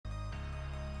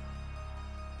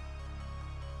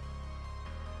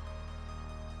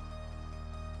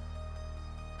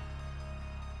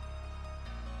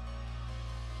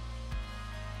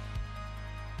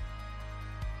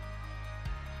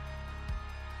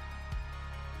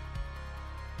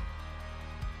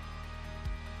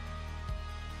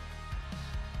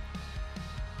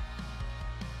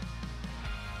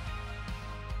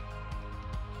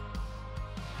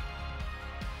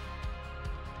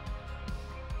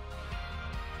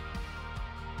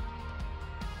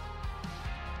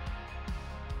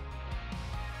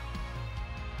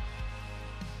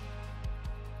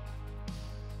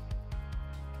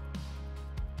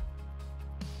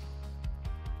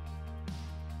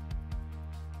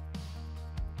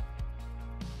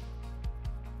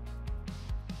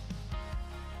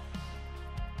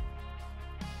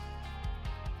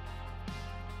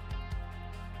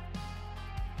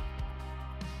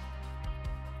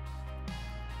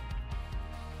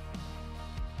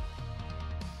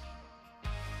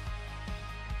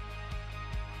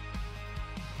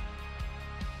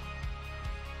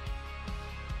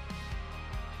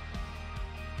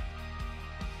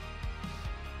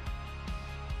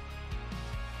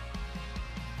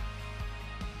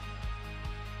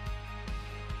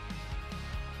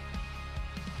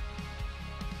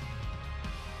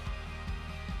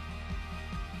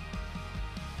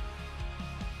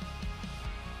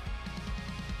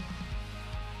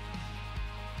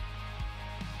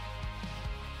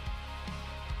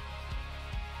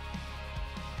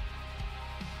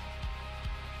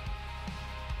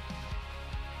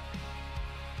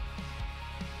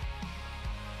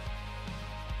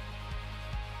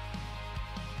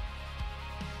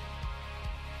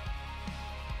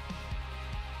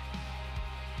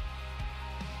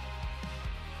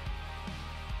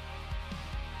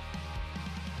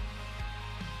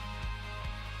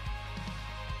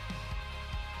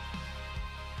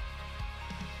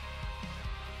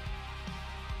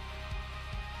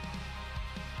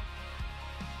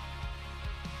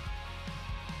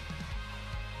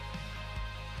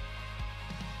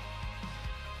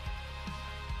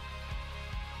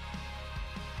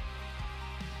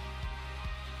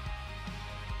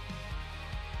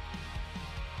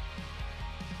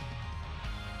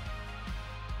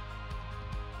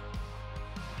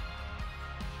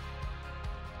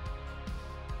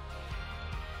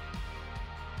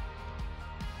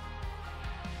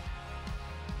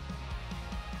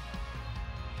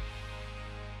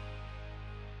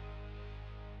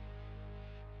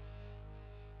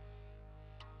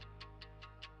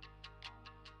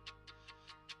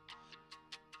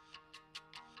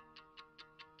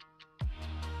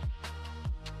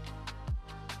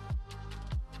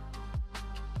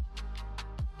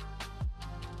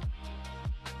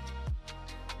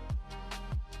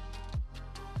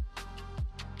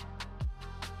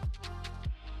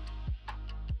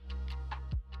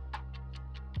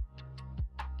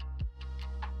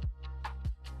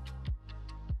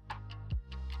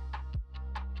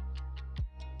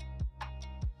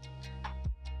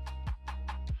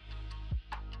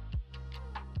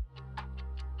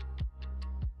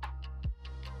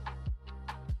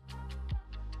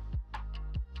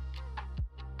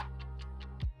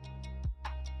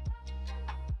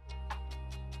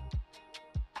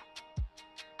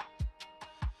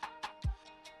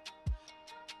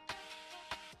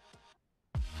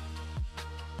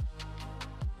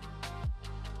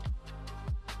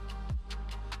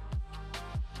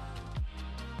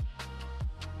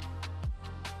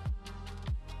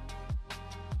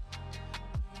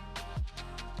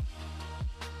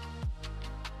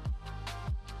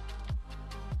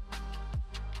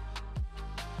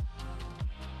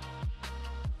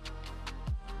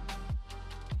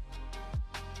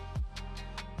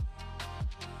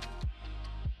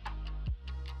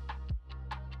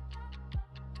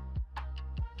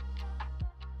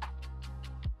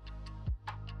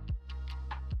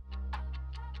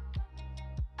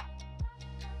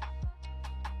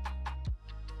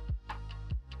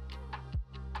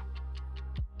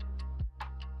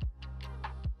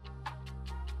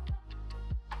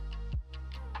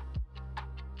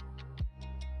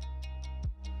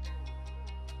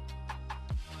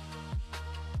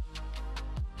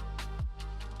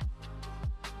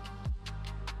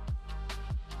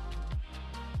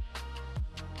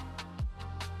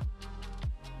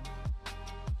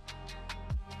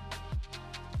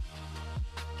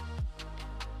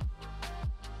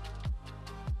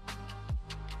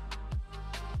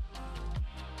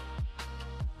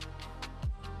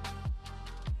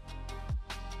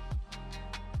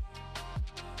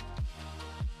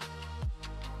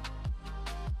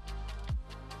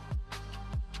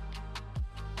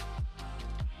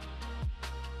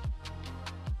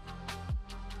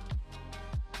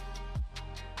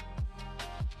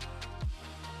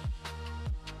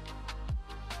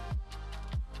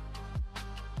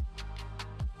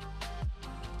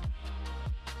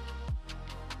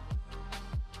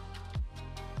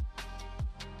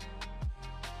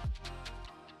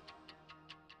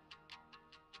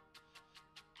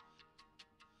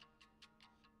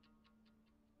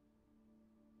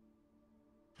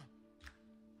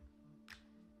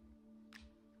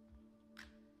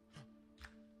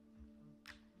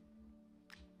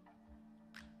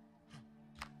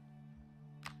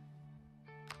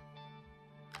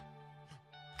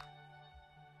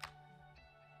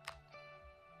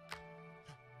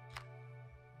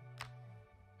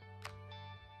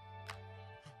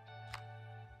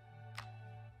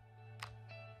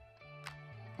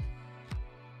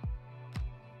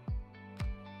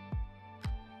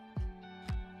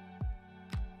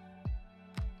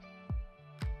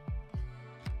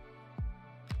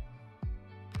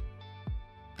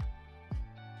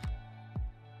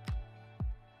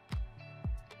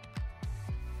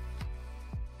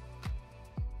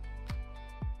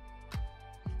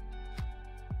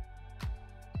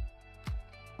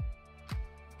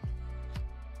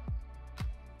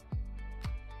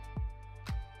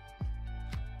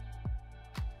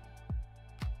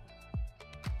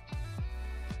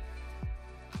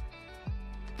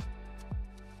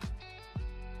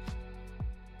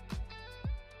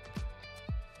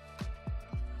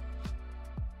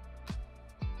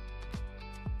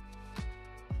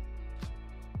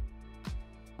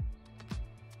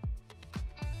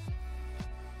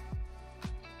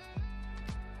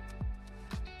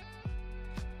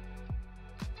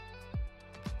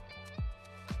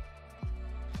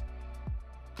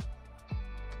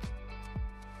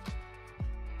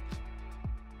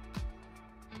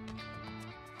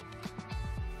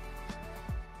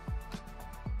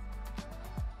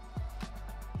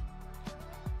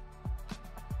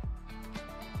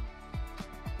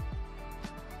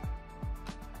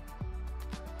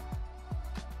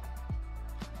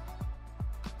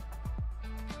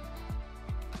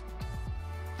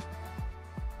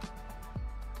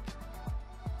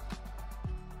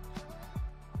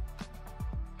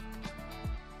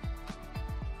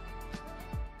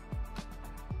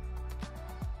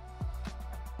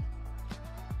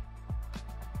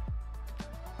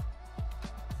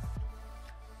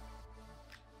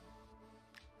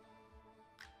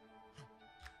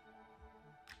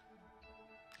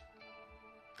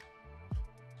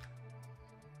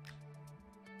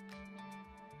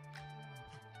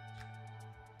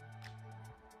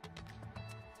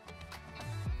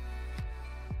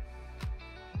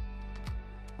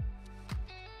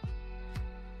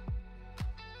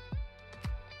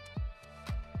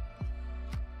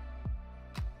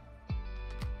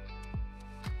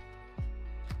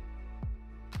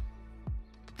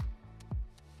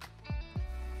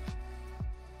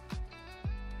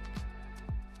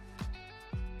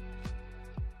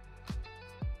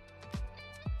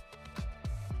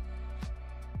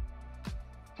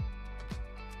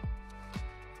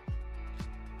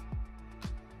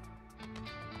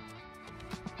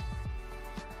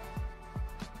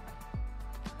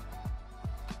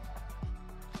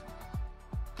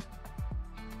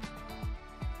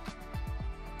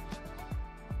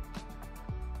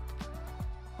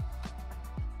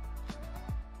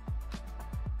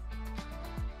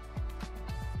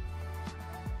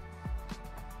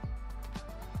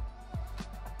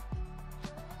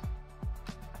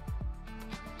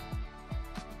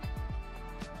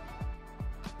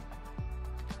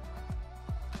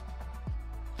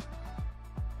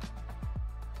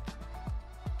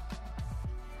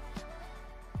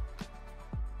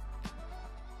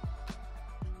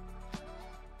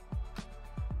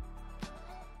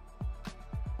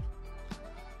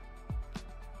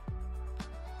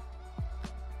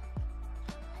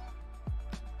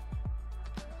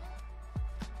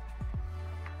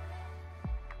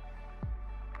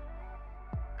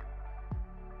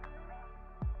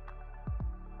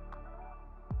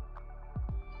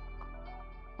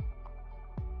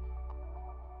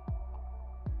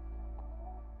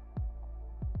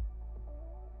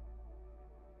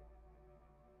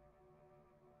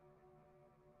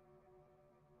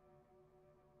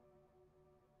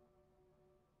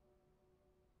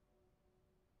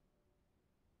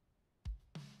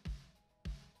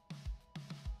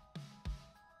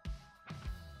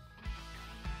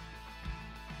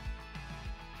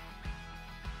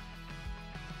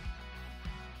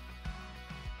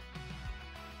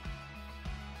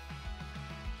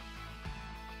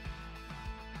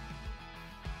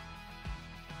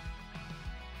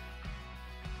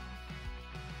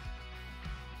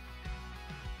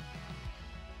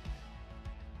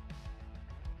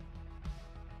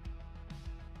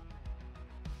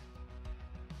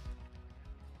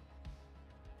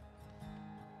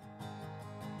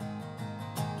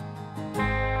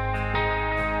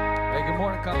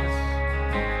come.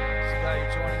 So glad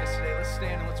you're joining us today. Let's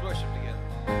stand and let's worship together.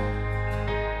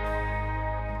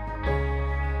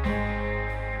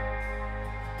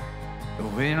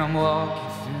 When I'm walking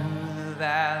through the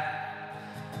valley,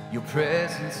 your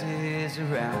presence is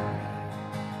around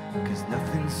me, 'cause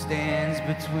nothing stands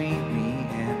between me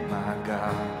and my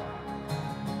God.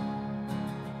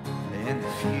 And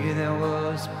the fear that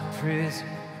was my prison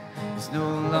is no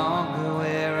longer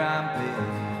where I'm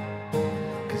living,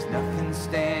 'cause nothing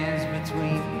stands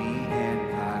between me and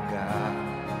my God.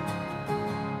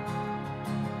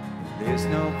 There's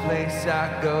no place I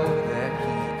go that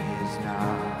He is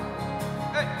not.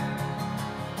 Hey.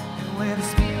 And where the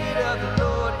Spirit of the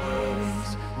Lord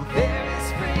is, well, there is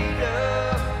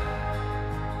freedom.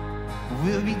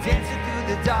 We'll be dancing through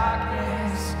the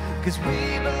darkness, 'cause we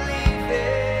believe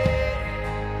it.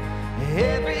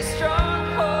 Every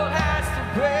stronghold has to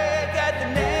break at the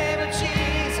name of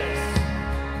Jesus.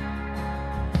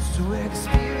 So where the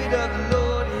Spirit of the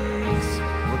Lord is,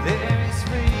 well, there is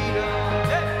freedom.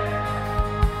 Hey.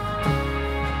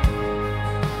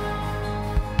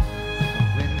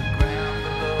 When the ground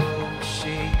below is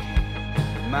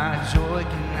shaking, my joy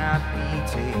cannot be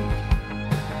taken,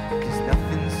 'cause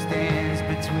nothing stands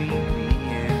between me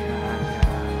and my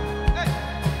God. Hey.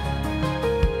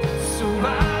 So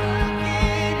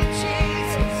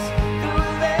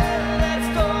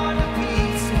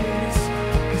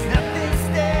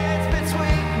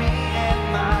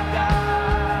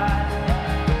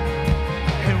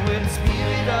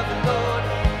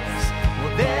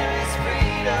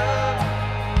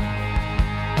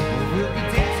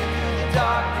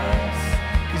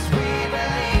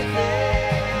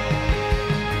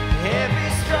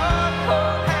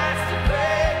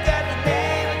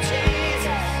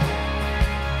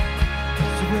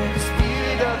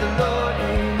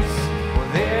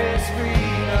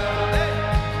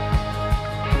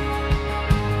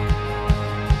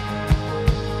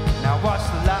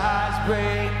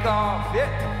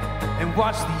and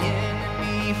watch the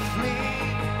enemy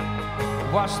flee.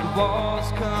 Watch the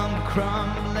walls come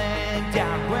crumbling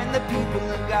down when the people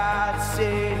of God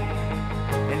sing,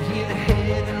 and hear the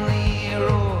heavenly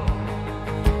roar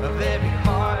of every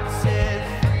heart set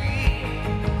free.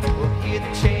 We'll hear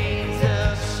the chains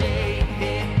of shame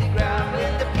hit the ground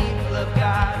when the people of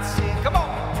God sing. Come on!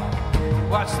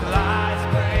 Watch the lies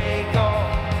break off.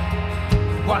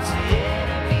 Watch the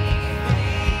enemy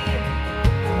flee.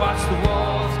 Watch the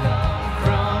walls come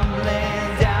crumbling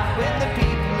down when the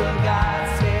people of God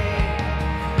sing,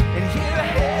 and hear a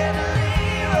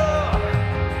heavenly roar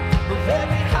of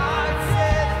every heart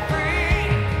set free,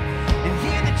 and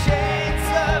hear the chains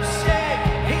of shame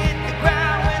hit the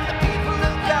ground when the people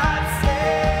of God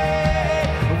sing.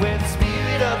 Where the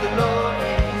Spirit of the Lord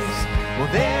is,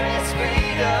 well, there is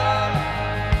freedom.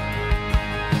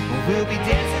 We'll be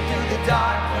dancing through the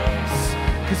darkness,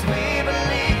 'cause we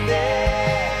believe that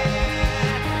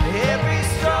every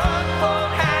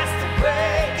stronghold has to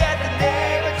break at the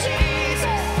name of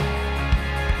Jesus.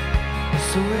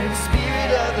 So where the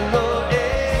Spirit of the Lord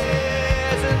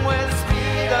is, and where the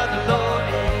Spirit of the Lord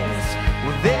is,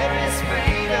 well, there is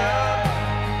freedom.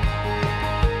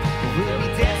 We'll be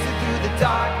dancing through the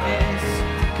darkness,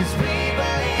 'cause we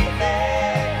believe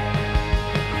that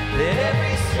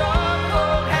every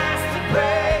stronghold has to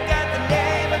break at the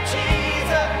name of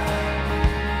Jesus.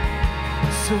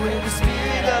 So where the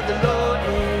Spirit of the Lord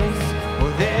is,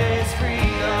 well, there is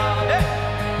freedom. Hey.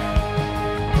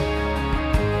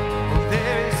 Oh,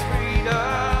 there is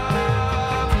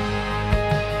freedom.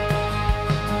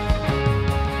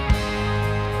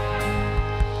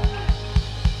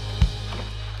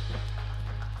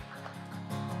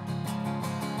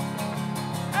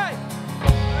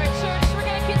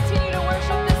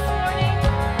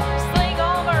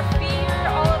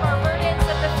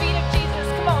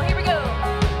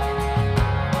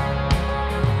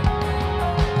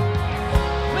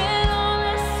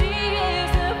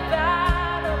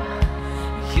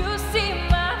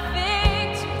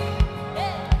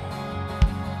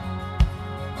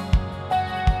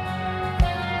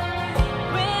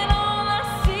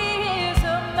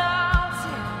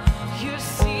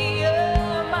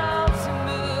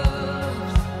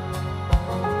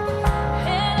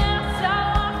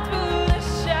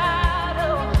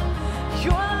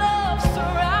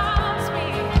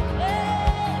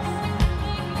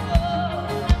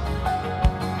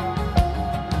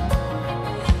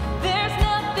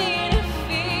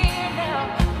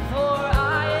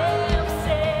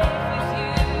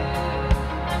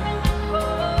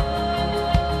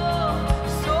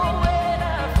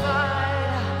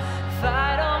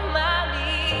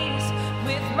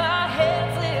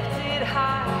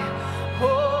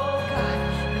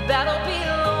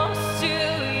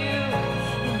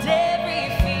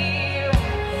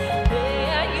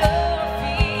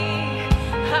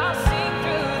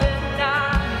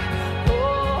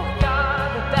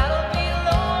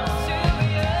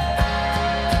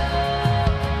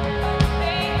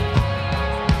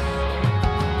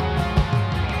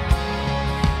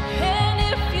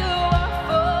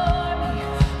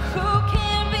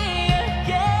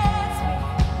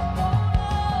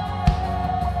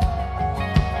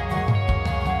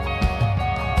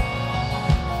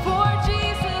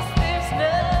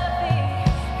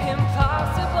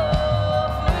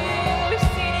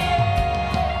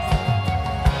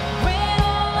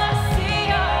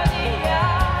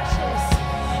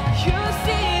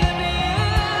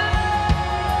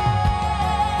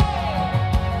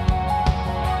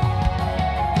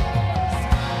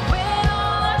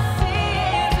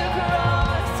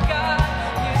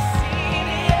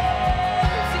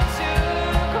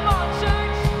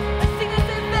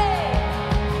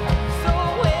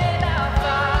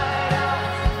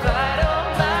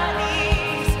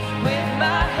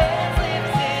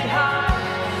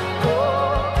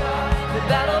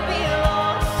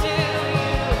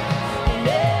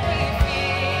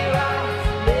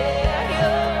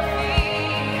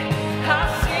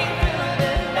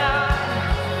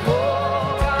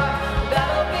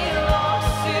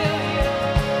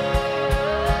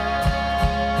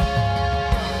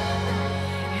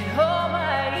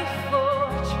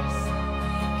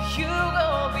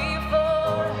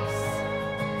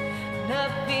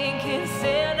 can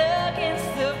stand against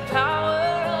the power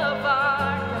of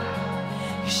our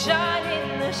God. You shine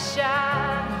in the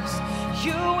shadows.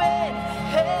 You win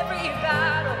every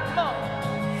battle. Come on.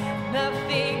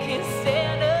 Nothing can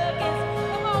stand against.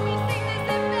 Come on, we sing this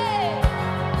in bed.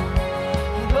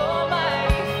 An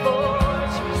almighty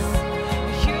fortress.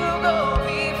 You go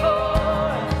before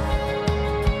us.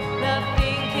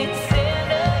 Nothing can stand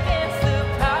against the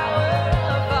power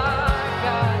of our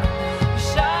God. You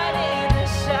shine in the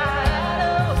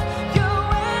shadows. You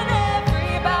win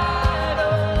every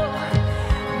battle.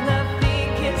 Nothing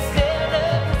can stand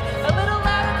against. A little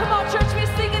louder, come on, church, we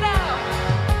sing it out.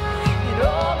 An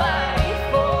almighty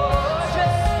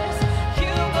fortress,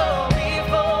 you go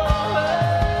before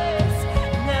us.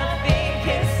 Nothing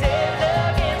can stand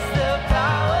against the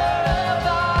power of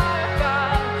our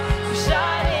God. You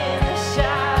shine in the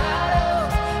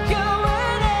shadows, you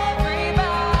win every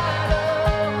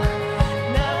battle.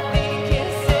 Nothing can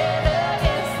stand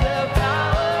against the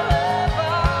power of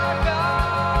our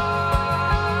God.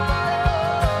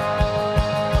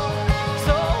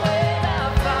 So when I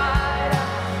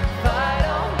fight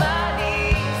on my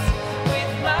knees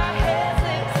with my hands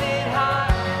lifted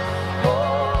high.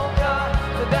 Oh God,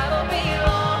 the battle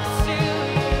belongs to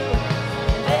you,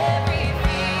 and every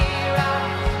fear I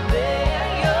lay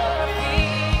at your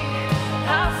feet.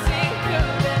 I'll sing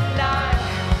through the night.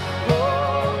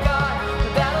 Oh God, the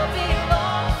battle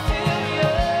belongs to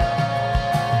you.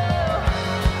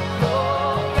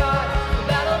 Oh God, the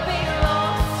battle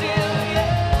belongs to you.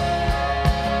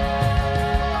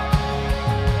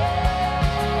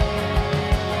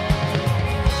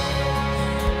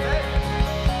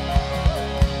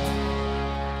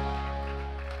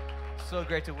 So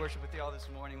great to worship with you all this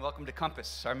morning. Welcome to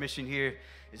Compass. Our mission here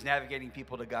is navigating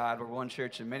people to God. We're one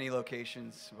church in many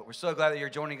locations, but we're so glad that you're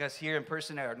joining us here in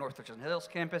person at our North Richland Hills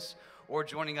campus or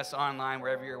joining us online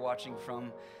wherever you're watching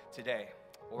from today.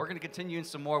 Well, we're going to continue in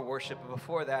some more worship, but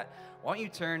before that, why don't you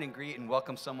turn and greet and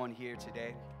welcome someone here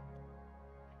today?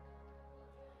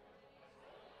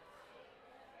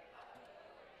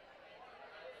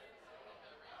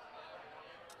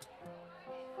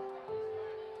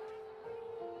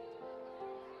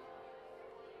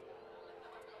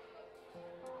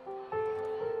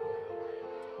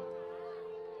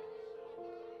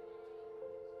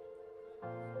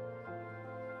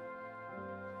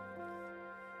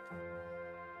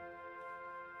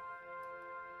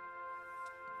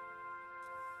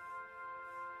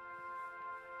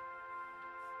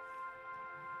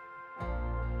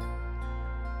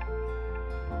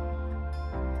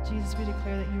 Jesus, we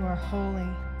declare that you are holy,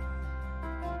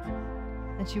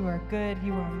 that you are good,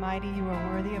 you are mighty, you are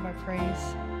worthy of our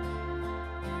praise.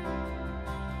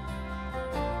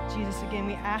 Jesus, again,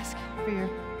 we ask for your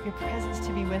presence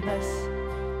to be with us.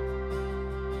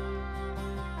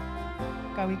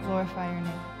 God, we glorify your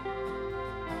name.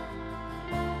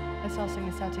 Let's all sing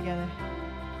this out together.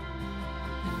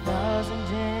 1,000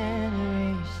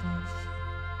 generations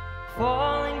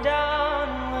falling down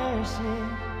in worship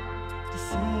to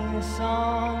sing the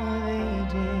song of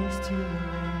ages to the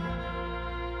Lamb.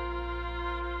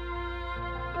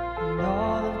 And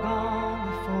all have gone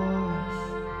before us,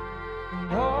 and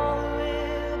all who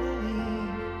will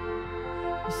believe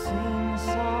will sing the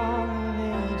song of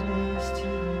ages to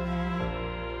the Lamb.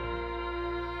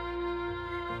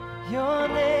 Your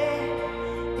name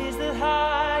is the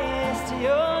highest,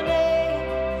 your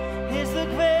name is the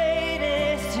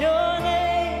greatest, your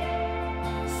name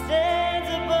stands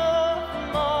above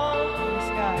them all. Yes,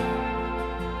 God.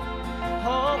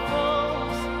 All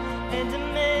thrones and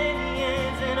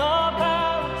dominions and all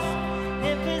powers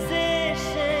and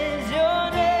positions,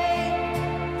 your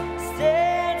name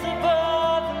stands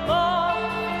above them all.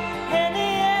 And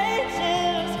the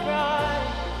angels cry,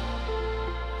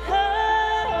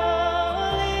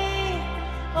 holy,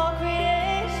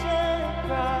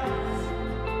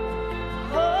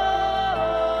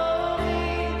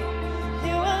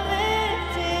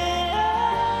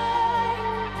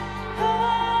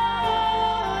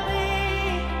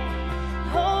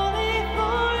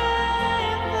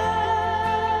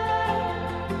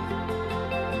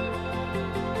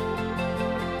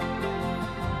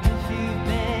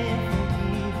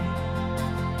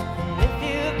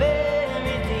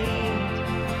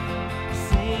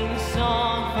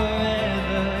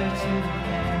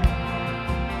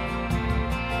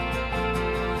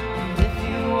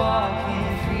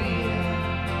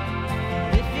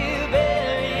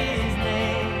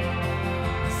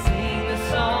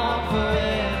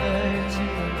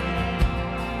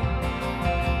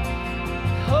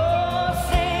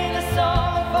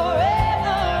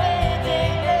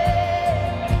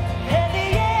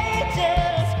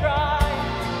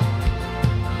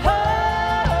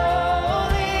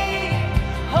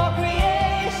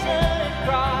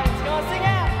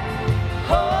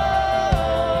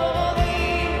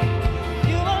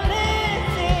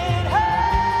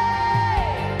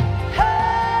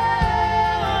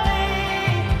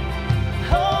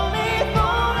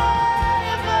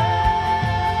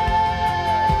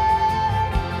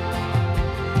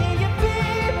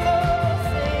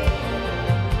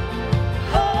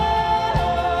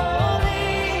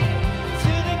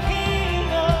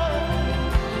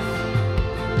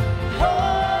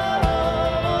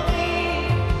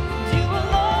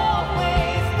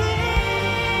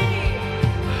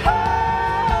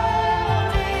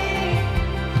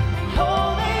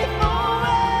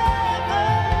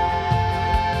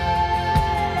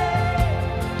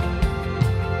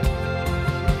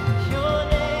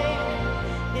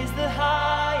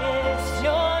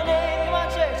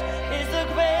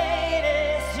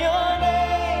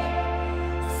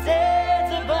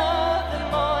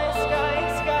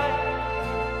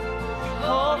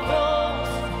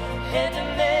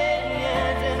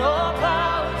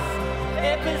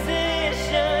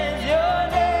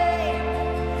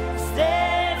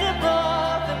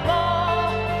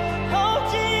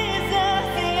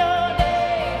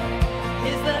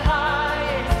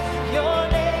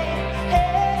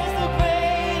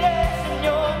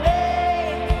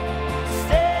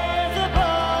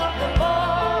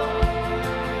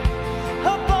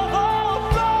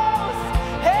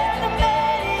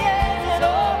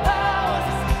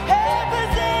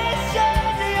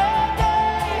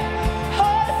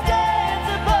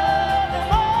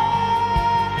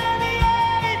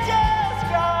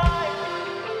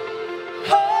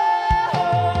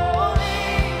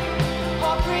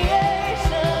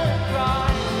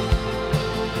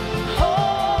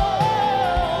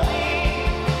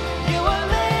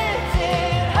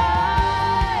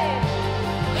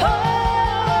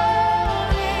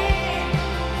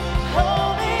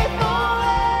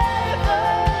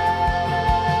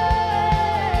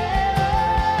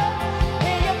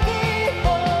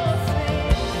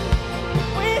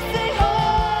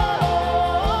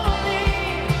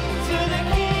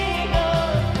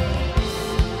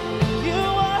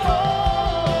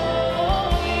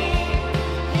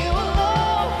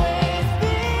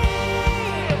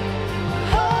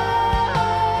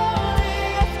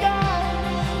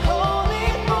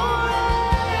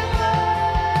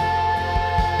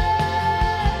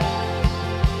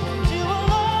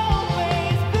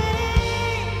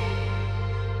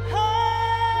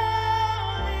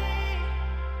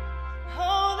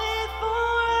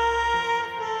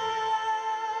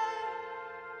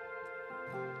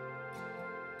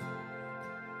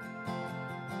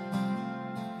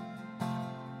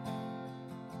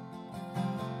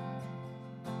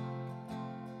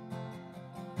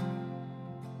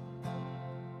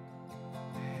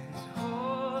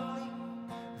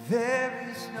 There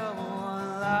is no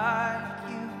one like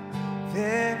you.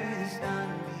 There is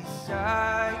none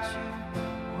beside you.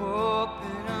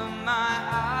 Open up my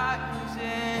eyes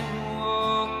and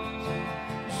walk.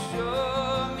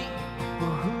 Show me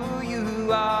who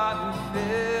you are and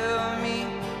fill me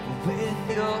with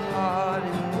your heart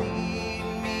and lead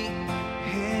me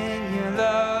in your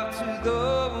love to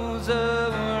those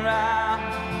around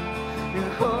me.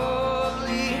 You're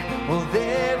holy. Well,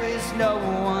 there is no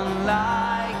one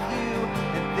like you,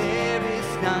 and there is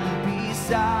none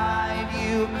beside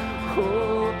you.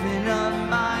 Open up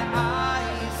my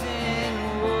eyes in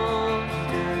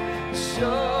wonder.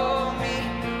 Show me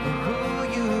who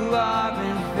you are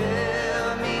and fill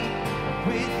me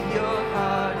with your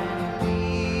heart and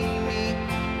lead me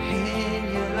in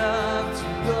your love to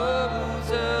those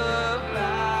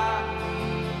around me.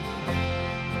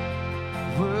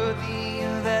 Worthy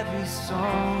of every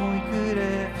song we could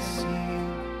ever sing,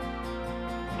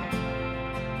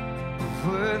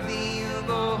 worthy of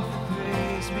all the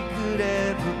praise we could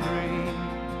ever bring,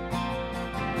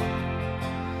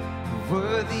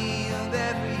 worthy of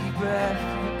every breath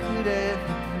we could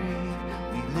ever breathe.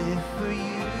 We live for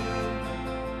you.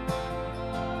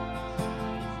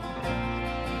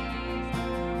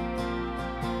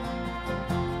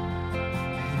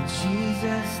 And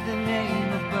Jesus, the name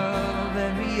above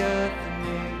every other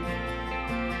name.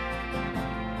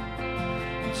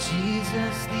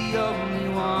 Jesus, the only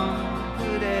one who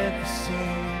could ever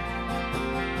save.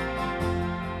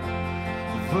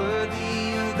 Worthy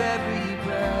of every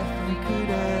breath we could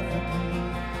ever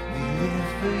breathe. We live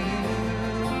for you.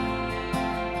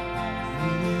 We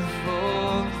live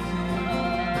for you.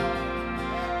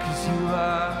 'Cause you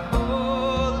are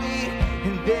holy,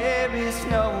 and there is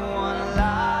no one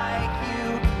like you.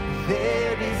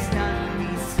 There is none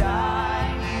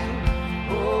beside you.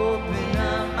 Open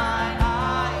up my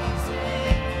eyes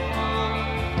and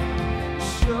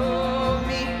show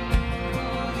me who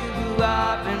you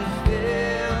are and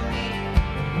fill me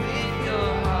with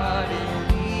your heart and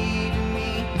lead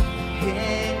me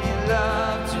in your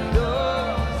love to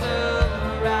those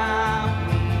around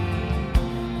me.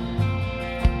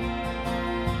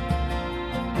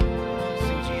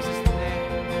 Sing Jesus the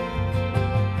name.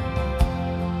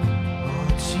 Oh,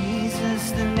 Jesus,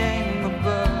 the name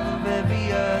above every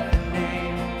other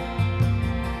name.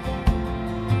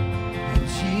 And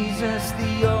Jesus,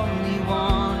 the only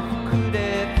one who could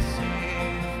ever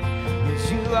save. And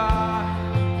you are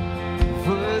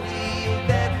worthy of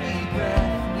every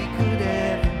breath we could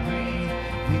ever breathe.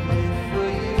 We live for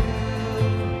you.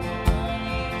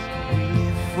 We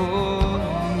live for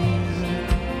you.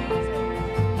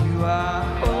 You are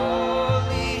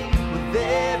holy. Well,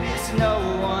 there is no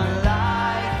one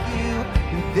like you.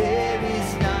 There is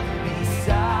none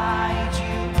beside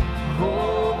you.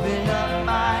 Open up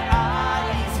my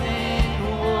eyes in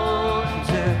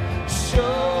wonder.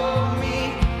 Show me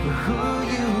who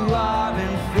you are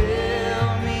and fill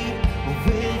me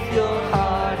with your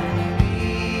heart and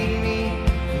lead me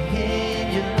in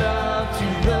your love to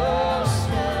those.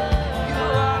 You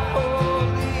are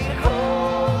holy,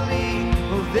 holy.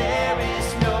 Well, there is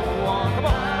no one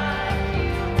like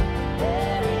you.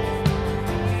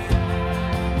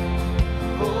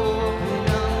 Open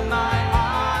up my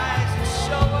eyes and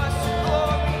show us your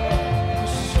glory.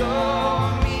 Show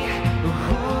me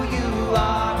who you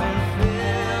are and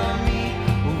fill me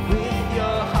with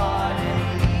your heart and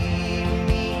lead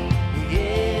me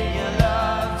in your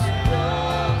love to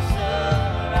those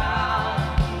around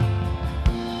me.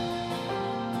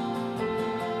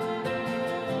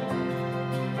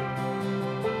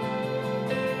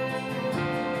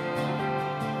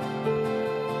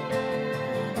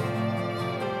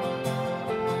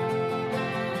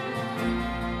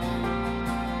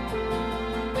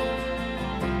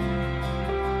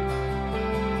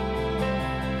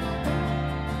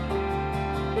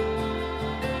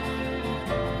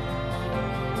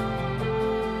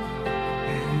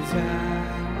 And I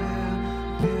will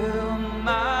build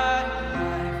my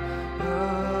life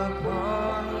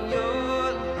upon your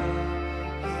love.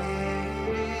 It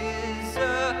is a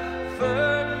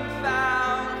firm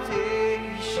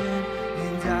foundation,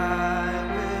 and I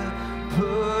will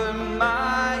put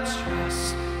my trust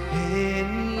in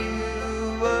you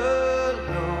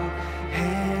alone.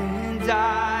 And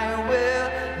I will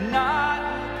not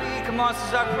be. Come on, this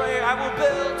is our prayer. I will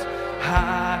build.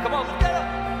 Come on, lift that up.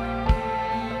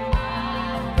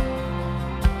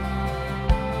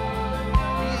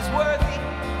 He's worthy.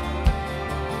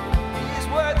 He's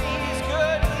worthy. He's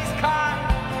good. He's kind.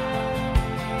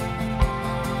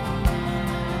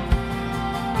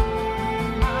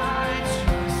 I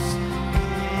trust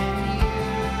in you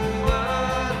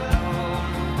alone.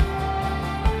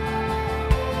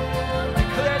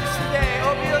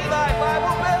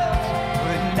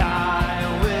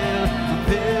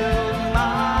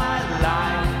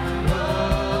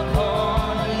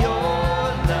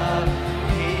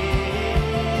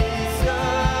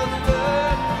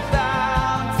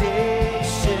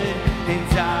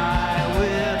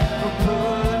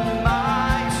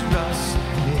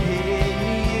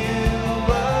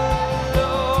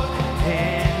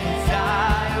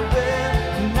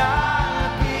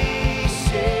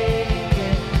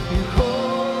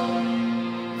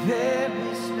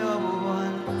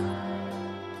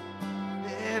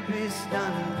 there is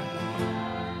none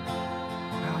beyond.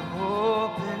 Now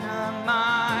open up my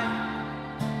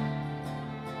eyes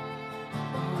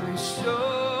and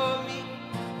show me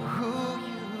who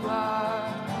you are,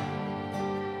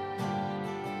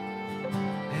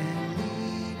 and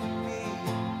lead me.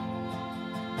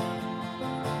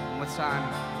 One more time.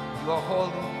 You are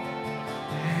holy,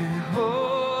 and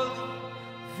holy,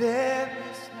 there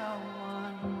is no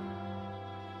one,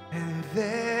 and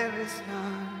there is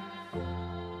none.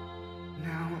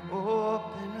 Now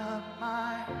open up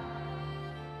my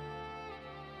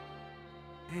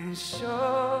and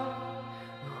show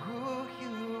who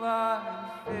you are,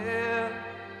 and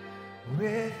fill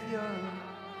with your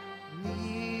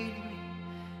lead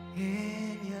me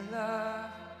in your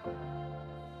love.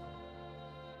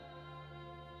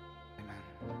 Amen.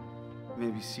 You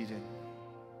may be seated.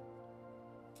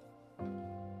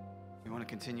 We want to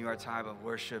continue our time of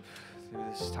worship through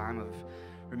this time of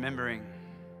remembering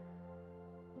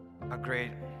how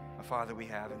great a Father we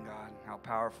have in God, how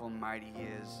powerful and mighty He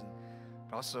is,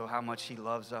 but also how much He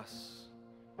loves us,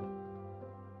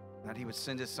 that He would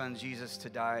send His Son Jesus to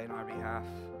die in our behalf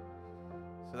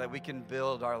so that we can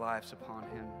build our lives upon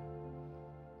Him,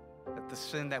 that the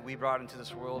sin that we brought into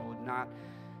this world would not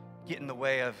get in the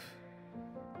way of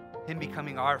Him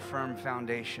becoming our firm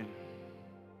foundation.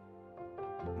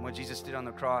 And what Jesus did on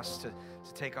the cross to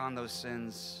take on those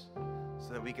sins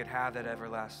so that we could have that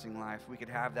everlasting life, we could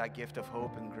have that gift of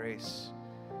hope and grace,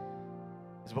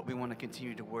 is what we want to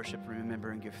continue to worship and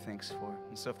remember and give thanks for.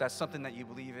 And so if that's something that you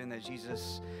believe in, that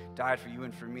Jesus died for you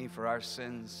and for me for our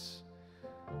sins,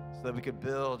 so that we could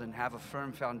build and have a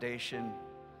firm foundation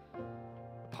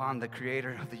upon the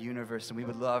Creator of the universe, and we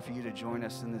would love for you to join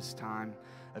us in this time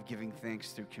of giving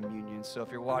thanks through communion. So if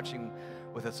you're watching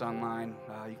with us online,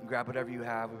 you can grab whatever you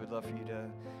have. We would love for you to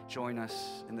join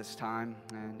us in this time.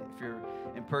 And if you're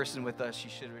in person with us, you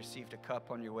should have received a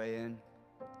cup on your way in.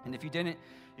 And if you didn't,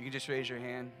 you can just raise your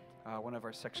hand. One of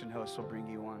our section hosts will bring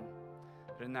you one.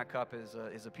 But in that cup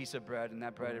is a piece of bread, and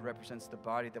that bread, it represents the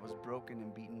body that was broken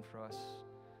and beaten for us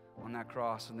on that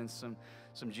cross. And then some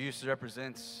juice that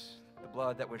represents the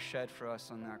blood that was shed for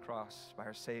us on that cross by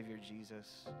our Savior,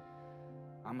 Jesus.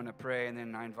 I'm going to pray, and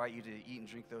then I invite you to eat and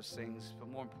drink those things, but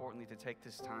more importantly, to take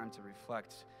this time to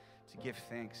reflect, to give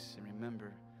thanks, and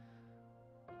remember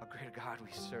how great a God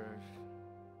we serve,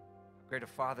 how great a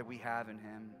Father we have in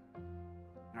Him,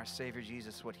 and our Savior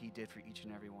Jesus, what He did for each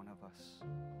and every one of us. So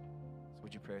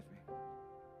would you pray with me?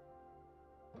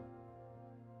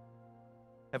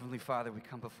 Heavenly Father, we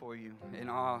come before you in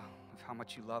awe of how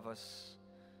much you love us,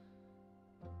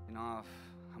 in awe of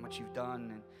how much you've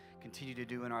done and continue to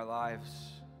do in our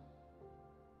lives,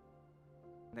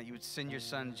 and that you would send your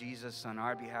Son Jesus on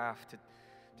our behalf to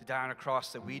die on a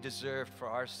cross that we deserved for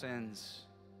our sins,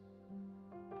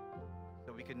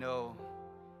 so we could know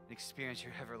and experience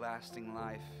your everlasting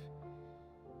life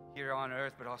here on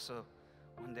earth, but also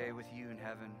one day with you in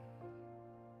heaven.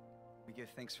 We give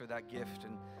thanks for that gift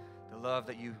and the love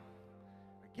that you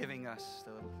are giving us,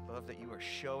 the love that you are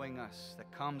showing us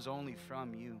that comes only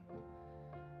from you.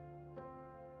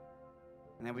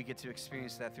 And then we get to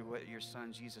experience that through what your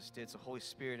Son Jesus did. So Holy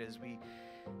Spirit, as we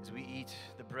eat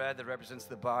the bread that represents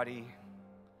the body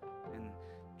and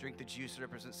drink the juice that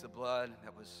represents the blood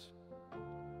that was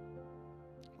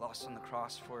lost on the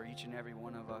cross for each and every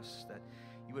one of us, that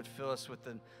you would fill us with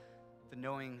the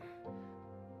knowing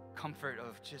comfort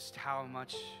of just how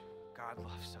much God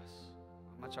loves us,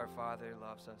 how much our Father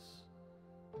loves us.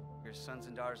 Your sons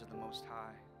and daughters of the Most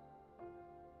High.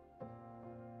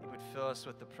 He would fill us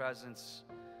with the presence,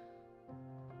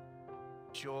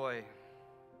 joy,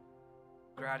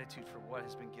 gratitude for what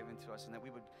has been given to us, and that we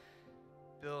would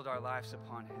build our lives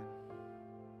upon Him,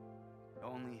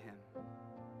 only Him.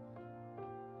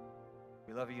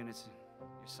 We love you, and it's in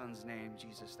your Son's name,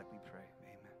 Jesus, that we pray.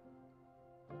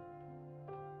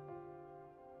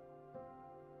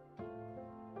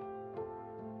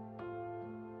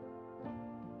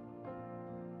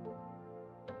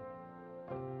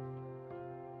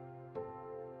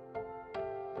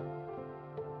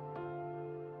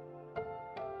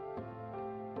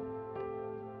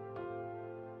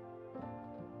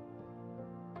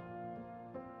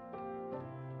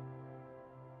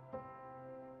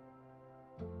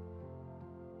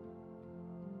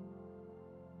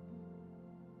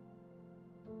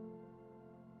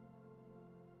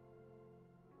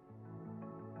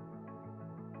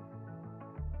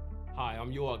 Hi,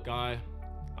 I'm Yoel Guy.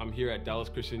 I'm here at Dallas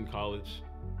Christian College.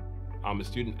 I'm a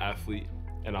student athlete,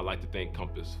 and I'd like to thank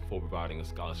Compass for providing a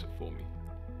scholarship for me.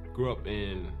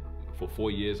 For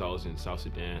 4 years, I was in South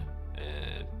Sudan,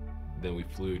 and then we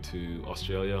flew to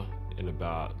Australia in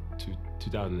about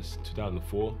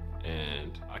 2004,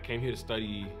 and I came here to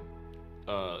study.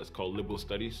 It's called liberal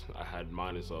studies. I had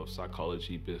minors of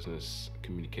psychology, business,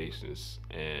 communications,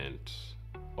 and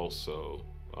also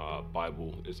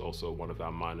Bible is also one of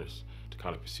our minors to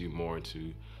kind of pursue more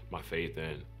into my faith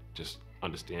and just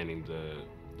understanding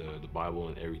the Bible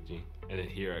and everything. And then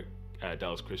here at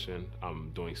Dallas Christian,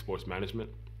 I'm doing sports management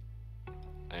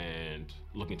and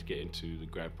looking to get into the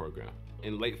grad program.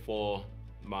 In late fall,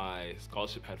 my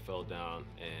scholarship had fell down,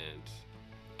 and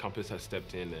Compass has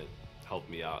stepped in and helped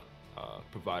me out,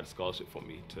 provide a scholarship for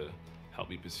me to help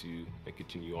me pursue and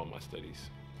continue on my studies.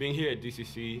 Being here at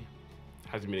DCC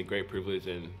has been a great privilege,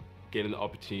 and getting the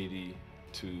opportunity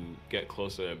to get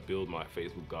closer and build my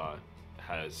faith with God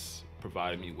has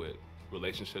provided me with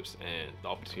relationships and the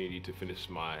opportunity to finish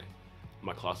my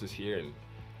classes here and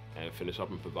finish up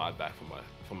and provide back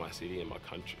for my city and my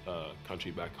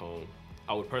country back home.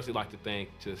 I would personally like to thank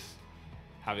just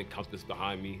having Compass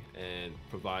behind me and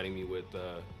providing me with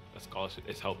a scholarship.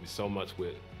 It's helped me so much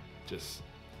with just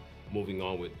moving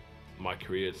on with my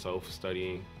career itself,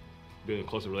 studying, building a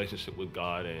closer relationship with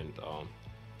God, and I'm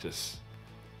just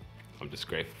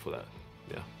grateful for that.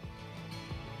 Yeah.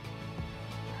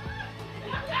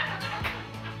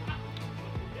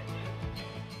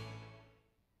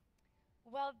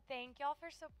 Well, thank y'all for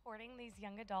supporting these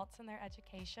young adults in their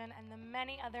education and the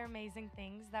many other amazing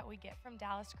things that we get from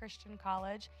Dallas Christian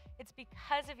College. It's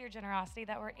because of your generosity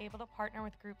that we're able to partner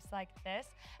with groups like this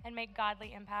and make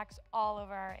godly impacts all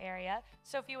over our area.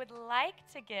 So if you would like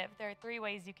to give, there are 3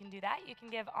 ways you can do that. You can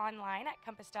give online at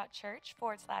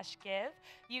compass.church/give.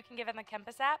 You can give in the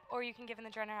Compass app, or you can give in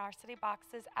the generosity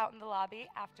boxes out in the lobby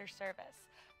after service.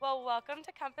 Well, welcome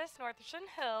to Compass North Richland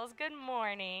Hills. Good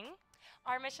morning.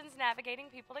 Our mission's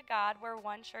navigating people to God. We're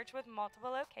one church with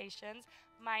multiple locations.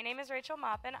 My name is Rachel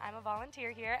Maupin. I'm a volunteer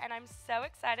here, and I'm so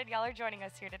excited y'all are joining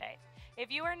us here today.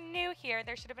 If you are new here,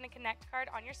 there should have been a Connect card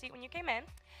on your seat when you came in.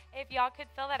 If y'all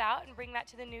could fill that out and bring that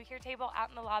to the new here table out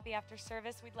in the lobby after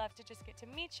service, we'd love to just get to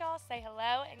meet y'all, say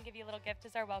hello, and give you a little gift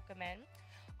as our welcome in.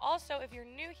 Also, if you're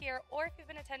new here or if you've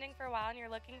been attending for a while and you're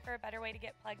looking for a better way to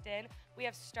get plugged in, we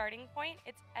have Starting Point.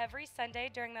 It's every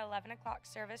Sunday during the 11 o'clock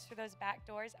service through those back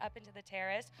doors up into the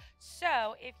terrace.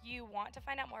 So if you want to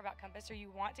find out more about Compass or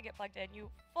you want to get plugged in, you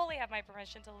fully have my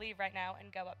permission to leave right now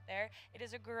and go up there. It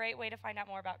is a great way to find out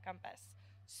more about Compass.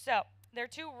 So there are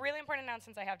 2 really important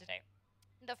announcements I have today.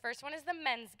 The first one is the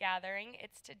men's gathering.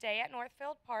 It's today at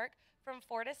Northfield Park from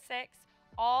 4 to 6.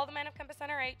 All the men of Compass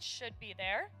NRH should be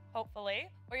there, hopefully,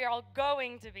 or you're all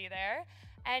going to be there.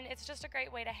 And it's just a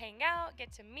great way to hang out,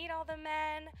 get to meet all the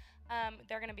men.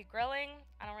 They're going to be grilling.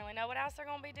 I don't really know what else they're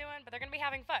going to be doing, but they're going to be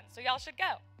having fun, so y'all should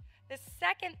go. The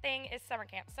second thing is summer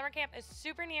camp. Summer camp is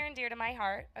super near and dear to my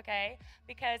heart, okay,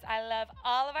 because I love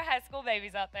all of our high school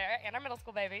babies out there and our middle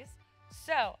school babies.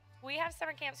 So we have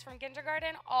summer camps from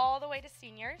kindergarten all the way to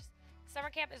seniors. Summer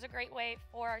camp is a great way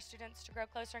for our students to grow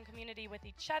closer in community with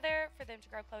each other, for them to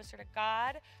grow closer to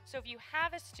God. So if you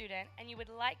have a student and you would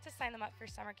like to sign them up for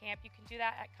summer camp, you can do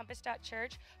that at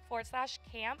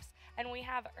compass.church/camps. And we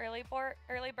have we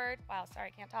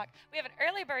have an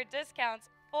early bird discounts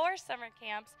for summer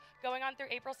camps going on through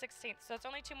April 16th. So it's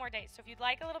only 2 more days. So if you'd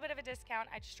like a little bit of a discount,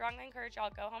 I'd strongly encourage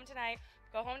y'all go home tonight,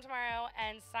 go home tomorrow,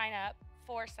 and sign up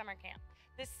for summer camp.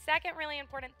 The second really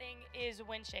important thing is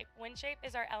WindShape. WindShape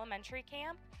is our elementary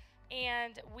camp,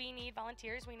 and we need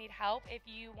volunteers. We need help. If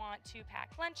you want to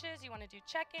pack lunches, you want to do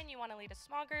check-in, you want to lead a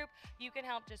small group, you can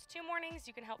help just 2 mornings,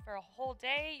 you can help for a whole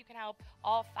day, you can help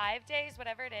all 5 days,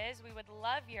 whatever it is. We would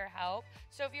love your help.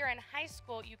 So if you're in high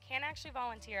school, you can actually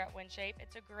volunteer at WindShape.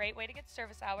 It's a great way to get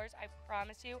service hours. I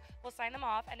promise you, we'll sign them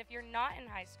off. And if you're not in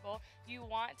high school, you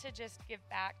want to just give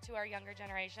back to our younger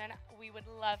generation, we would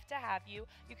love to have you.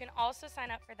 You can also sign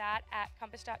up for that at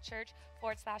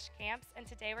compass.church/camps. And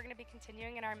today we're going to be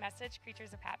continuing in our message,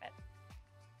 Creatures of Habit.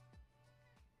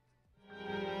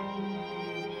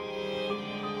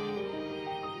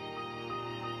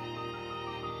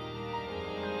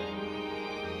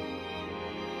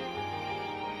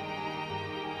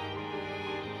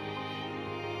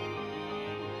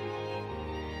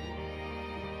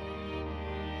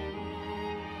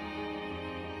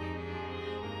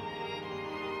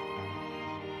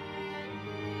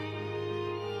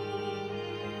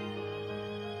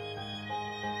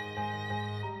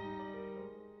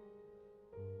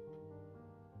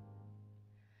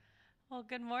 Well,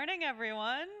 good morning,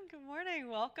 everyone. Good morning.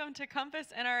 Welcome to Compass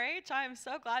NRH. I am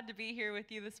so glad to be here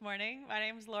with you this morning. My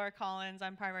name is Laura Collins.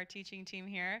 I'm part of our teaching team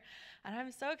here. And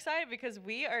I'm so excited because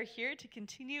we are here to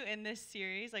continue in this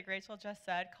series, like Rachel just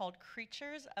said, called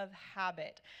Creatures of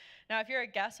Habit. Now, if you're a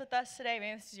guest with us today,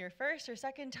 maybe this is your first or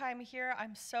second time here,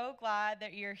 I'm so glad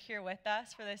that you're here with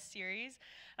us for this series.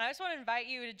 And I just want to invite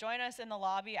you to join us in the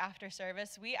lobby after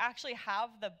service. We actually have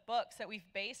the books that we've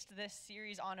based this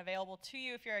series on available to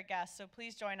you if you're a guest, so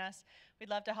please join us. We'd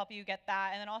love to help you get that,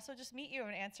 and then also just meet you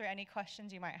and answer any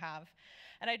questions you might have.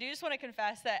 And I do just want to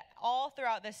confess that all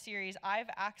throughout this series, I've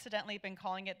accidentally been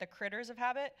calling it the critters of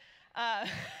habit.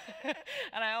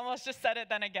 And I almost just said it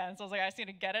then again. So I was like, I just need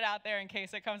to get it out there in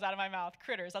case it comes out of my mouth.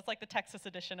 Critters. That's like the Texas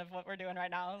edition of what we're doing right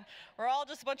now. We're all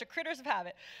just a bunch of critters of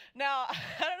habit. Now,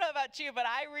 I don't know about you, but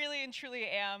I really and truly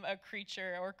am a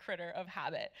creature or critter of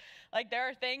habit. Like, there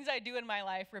are things I do in my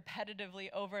life repetitively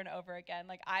over and over again.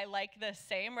 Like, I like the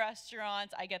same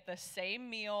restaurants. I get the same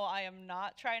meal. I am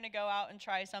not trying to go out and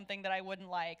try something that I wouldn't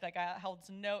like. Like, it holds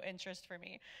no interest for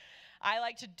me. I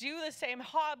like to do the same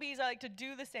hobbies. I like to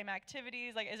do the same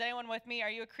activities. Like, is anyone with me?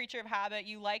 Are you a creature of habit?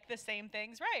 You like the same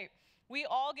things? Right. We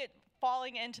all get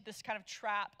falling into this kind of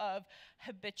trap of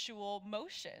habitual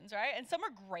motions, right? And some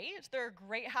are great. There are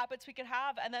great habits we could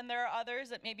have, and then there are others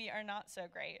that maybe are not so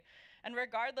great. And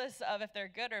regardless of if they're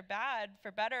good or bad,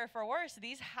 for better or for worse,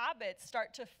 these habits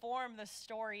start to form the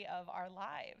story of our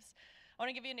lives. I want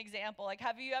to give you an example. Like,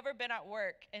 have you ever been at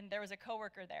work and there was a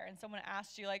coworker there and someone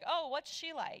asked you, like, oh, what's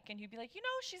she like? And you'd be like,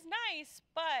 she's nice,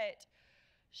 but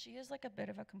she is like a bit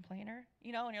of a complainer,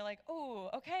 and you're like, oh,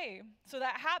 okay. So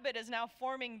that habit is now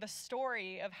forming the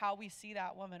story of how we see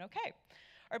that woman, okay.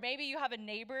 Or maybe you have a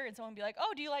neighbor and someone be like,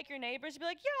 oh, do you like your neighbors? You'd be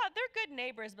like, yeah, they're good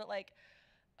neighbors, but like,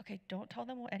 okay, don't tell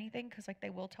them anything because like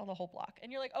they will tell the whole block.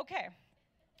 And you're like, okay.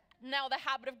 Now the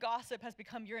habit of gossip has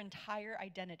become your entire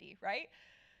identity, right?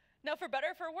 Now, for better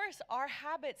or for worse, our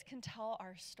habits can tell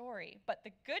our story. But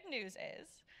the good news is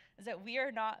that we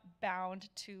are not bound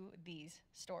to these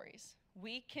stories.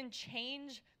 We can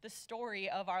change the story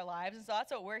of our lives. And so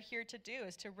that's what we're here to do,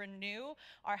 is to renew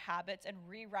our habits and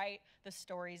rewrite the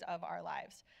stories of our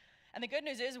lives. And the good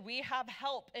news is we have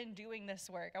help in doing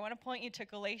this work. I want to point you to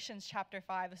Galatians chapter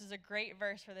 5. This is a great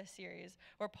verse for this series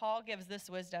where Paul gives this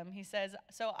wisdom. He says,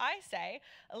 so I say,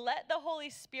 let the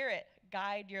Holy Spirit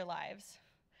guide your lives.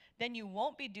 Then you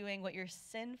won't be doing what your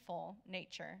sinful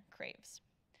nature craves.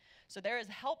 So there is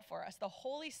help for us. The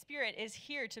Holy Spirit is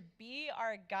here to be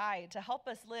our guide, to help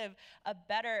us live a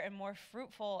better and more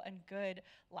fruitful and good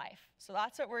life. So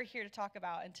that's what we're here to talk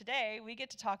about. And today we get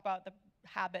to talk about the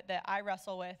habit that I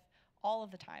wrestle with all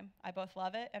of the time. I both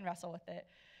love it and wrestle with it.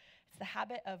 It's the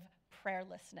habit of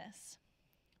prayerlessness.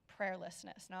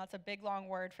 Prayerlessness. Now, it's a big, long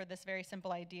word for this very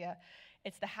simple idea.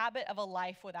 It's the habit of a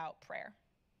life without prayer.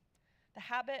 The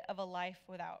habit of a life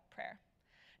without prayer.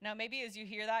 Now, maybe as you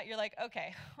hear that, you're like,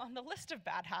 okay, on the list of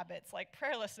bad habits, like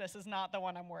prayerlessness is not the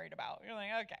one I'm worried about. You're like,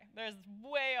 okay, there's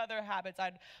way other habits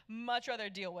I'd much rather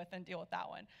deal with than deal with that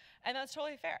one. And that's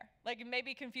totally fair. Like, it may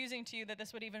be confusing to you that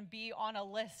this would even be on a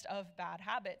list of bad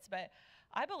habits, but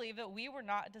I believe that we were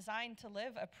not designed to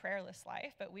live a prayerless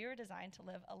life, but we were designed to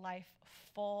live a life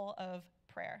full of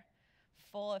prayer,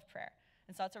 full of prayer.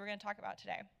 And so that's what we're going to talk about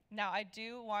today. Now, I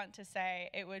do want to say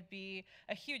it would be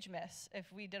a huge miss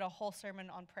if we did a whole sermon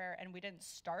on prayer and we didn't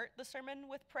start the sermon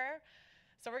with prayer.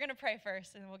 So we're going to pray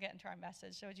first, and we'll get into our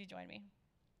message. So would you join me?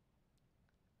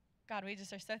 God, we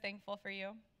just are so thankful for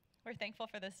you. We're thankful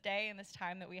for this day and this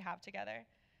time that we have together.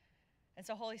 And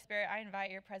so, Holy Spirit, I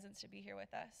invite your presence to be here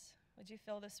with us. Would you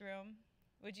fill this room?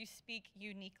 Would you speak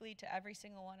uniquely to every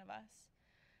single one of us?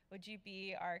 Would you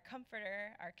be our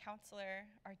comforter, our counselor,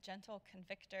 our gentle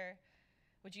convictor?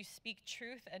 Would you speak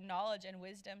truth and knowledge and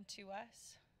wisdom to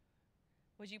us?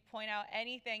 Would you point out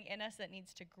anything in us that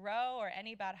needs to grow or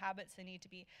any bad habits that need to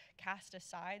be cast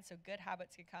aside so good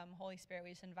habits could come? Holy Spirit, we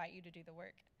just invite you to do the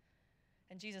work.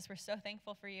 And Jesus, we're so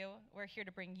thankful for you. We're here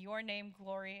to bring your name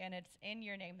glory, and it's in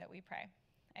your name that we pray.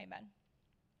 Amen.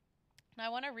 Now, I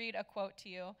want to read a quote to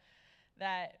you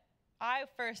that I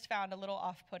first found a little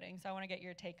off-putting, so I want to get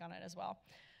your take on it as well.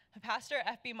 Pastor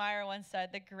F.B. Meyer once said,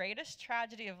 the greatest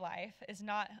tragedy of life is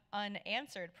not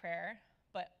unanswered prayer,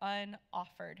 but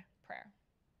unoffered prayer.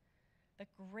 The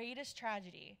greatest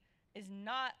tragedy is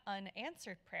not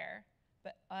unanswered prayer,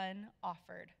 but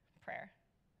unoffered prayer.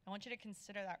 I want you to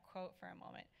consider that quote for a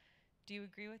moment. Do you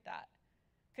agree with that?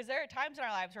 Because there are times in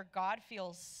our lives where God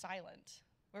feels silent,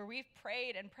 where we've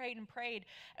prayed and prayed and prayed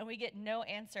and we get no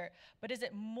answer. But is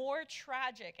it more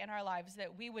tragic in our lives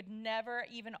that we would never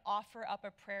even offer up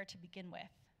a prayer to begin with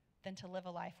than to live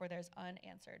a life where there's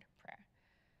unanswered prayer?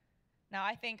 Now,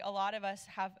 I think a lot of us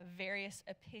have various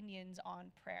opinions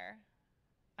on prayer.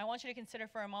 I want you to consider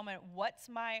for a moment, what's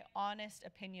my honest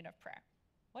opinion of prayer?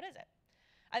 What is it?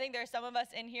 I think there are some of us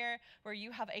in here where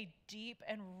you have a deep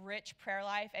and rich prayer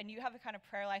life, and you have the kind of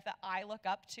prayer life that I look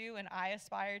up to and I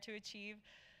aspire to achieve.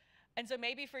 And so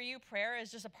maybe for you, prayer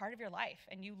is just a part of your life,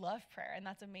 and you love prayer, and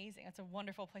that's amazing. That's a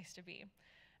wonderful place to be.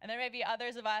 And there may be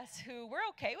others of us who we're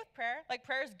okay with prayer. Like,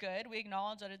 prayer is good. We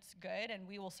acknowledge that it's good, and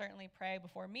we will certainly pray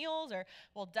before meals, or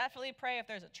we'll definitely pray if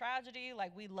there's a tragedy.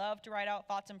 Like, we love to write out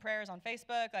thoughts and prayers on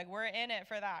Facebook. Like, we're in it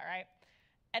for that, right?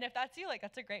 And if that's you, like,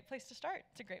 that's a great place to start.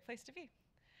 It's a great place to be.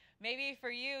 Maybe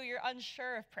for you, you're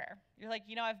unsure of prayer. You're like,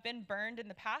 I've been burned in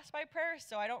the past by prayer,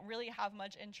 so I don't really have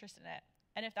much interest in it.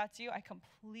 And if that's you, I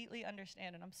completely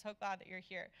understand, and I'm so glad that you're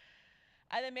here.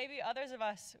 And then maybe others of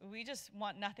us, we just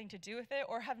want nothing to do with it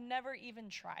or have never even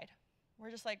tried. We're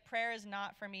just like, prayer is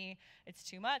not for me. It's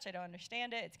too much. I don't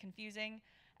understand it. It's confusing.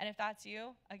 And if that's you,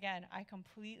 again, I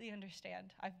completely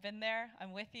understand. I've been there.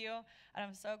 I'm with you. And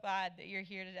I'm so glad that you're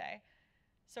here today.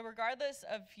 So regardless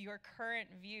of your current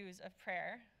views of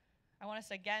prayer, I want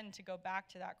us again to go back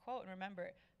to that quote and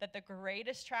remember that the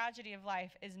greatest tragedy of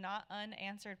life is not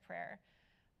unanswered prayer,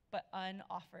 but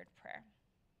unoffered prayer.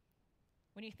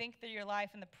 When you think through your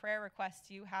life and the prayer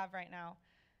requests you have right now,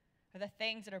 or the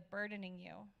things that are burdening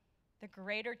you, the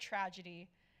greater tragedy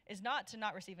is not to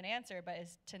not receive an answer, but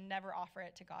is to never offer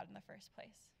it to God in the first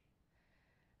place.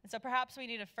 And so perhaps we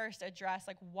need to first address,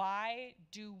 like, why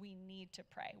do we need to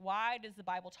pray? Why does the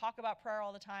Bible talk about prayer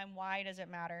all the time? Why does it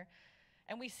matter?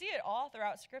 And we see it all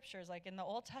throughout scriptures, like in the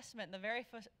Old Testament, in the very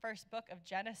first book of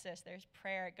Genesis, there's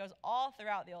prayer. It goes all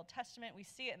throughout the Old Testament. We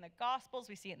see it in the Gospels.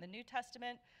 We see it in the New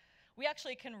Testament. We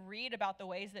actually can read about the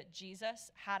ways that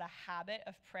Jesus had a habit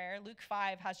of prayer. Luke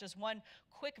 5 has just one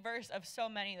quick verse of so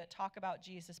many that talk about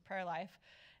Jesus' prayer life.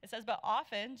 It says, but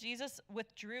often Jesus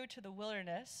withdrew to the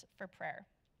wilderness for prayer.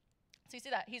 So you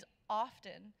see that he's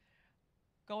often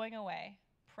going away,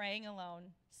 praying alone,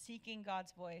 seeking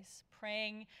God's voice,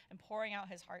 praying and pouring out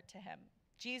his heart to him.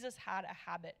 Jesus had a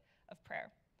habit of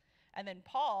prayer. And then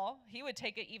Paul, he would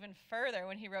take it even further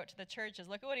when he wrote to the churches.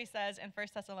 Look at what he says in 1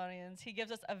 Thessalonians. He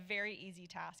gives us a very easy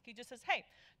task. He just says, hey,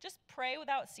 just pray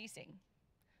without ceasing.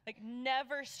 Like,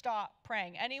 never stop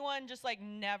praying. Anyone just like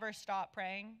never stop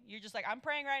praying? You're just like, I'm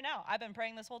praying right now. I've been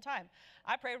praying this whole time.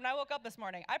 I prayed when I woke up this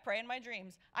morning. I pray in my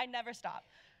dreams. I never stop.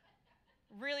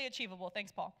 Really achievable.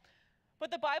 Thanks, Paul. But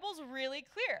the Bible's really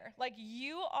clear. Like,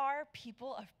 you are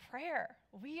people of prayer.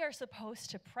 We are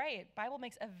supposed to pray. The Bible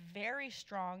makes a very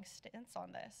strong stance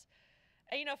on this.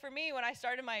 And for me, when I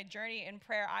started my journey in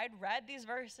prayer, I'd read these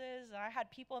verses, and I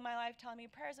had people in my life telling me,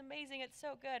 prayer is amazing, it's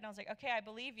so good. And I was like, okay, I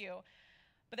believe you.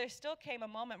 But there still came a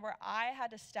moment where I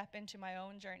had to step into my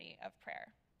own journey of prayer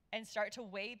and start to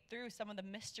wade through some of the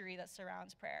mystery that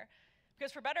surrounds prayer.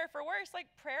 Because for better or for worse, like,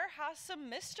 prayer has some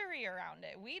mystery around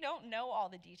it. We don't know all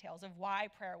the details of why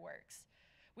prayer works.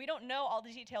 We don't know all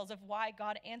the details of why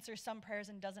God answers some prayers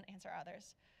and doesn't answer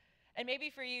others. And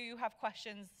maybe for you, you have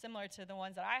questions similar to the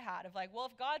ones that I had of like, well,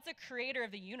 if God's the creator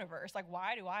of the universe, like,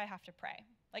 why do I have to pray?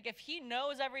 Like, if he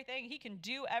knows everything, he can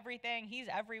do everything, he's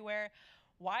everywhere,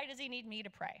 why does he need me to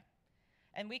pray?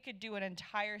 And we could do an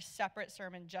entire separate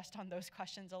sermon just on those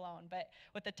questions alone. But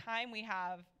with the time we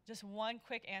have, just one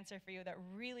quick answer for you that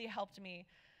really helped me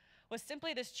was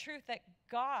simply this truth that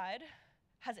God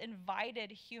has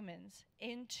invited humans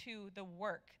into the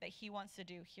work that he wants to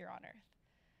do here on earth.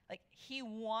 Like, he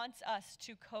wants us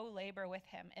to co-labor with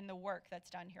him in the work that's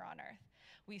done here on earth.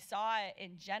 We saw it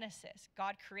in Genesis.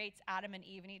 God creates Adam and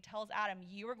Eve, and he tells Adam,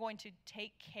 you are going to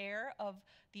take care of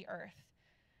the earth.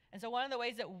 And so one of the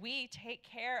ways that we take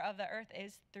care of the earth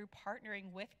is through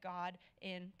partnering with God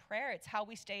in prayer. It's how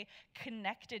we stay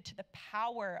connected to the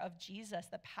power of Jesus,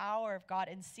 the power of God,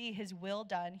 and see his will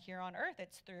done here on earth.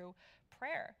 It's through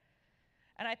prayer.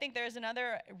 And I think there's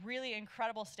another really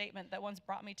incredible statement that once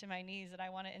brought me to my knees that I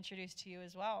want to introduce to you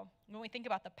as well. When we think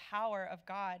about the power of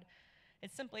God,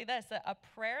 it's simply this, that a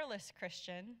prayerless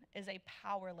Christian is a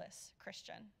powerless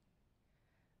Christian.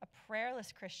 A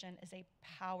prayerless Christian is a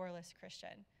powerless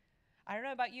Christian. I don't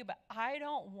know about you, but I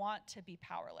don't want to be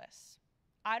powerless.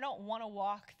 I don't want to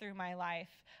walk through my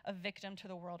life a victim to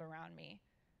the world around me.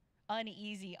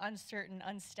 Uneasy, uncertain,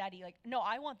 unsteady. Like, no,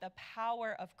 I want the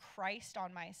power of Christ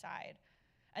on my side.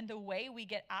 And the way we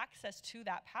get access to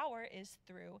that power is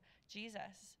through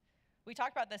Jesus. We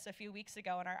talked about this a few weeks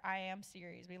ago in our I Am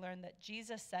series. We learned that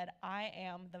Jesus said, I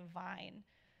am the vine.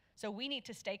 So we need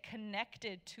to stay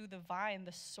connected to the vine,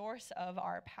 the source of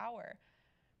our power.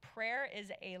 Prayer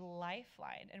is a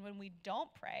lifeline. And when we don't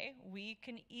pray, we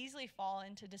can easily fall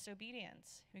into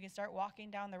disobedience. We can start walking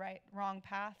down the wrong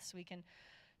paths. We can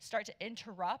start to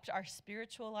interrupt our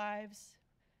spiritual lives.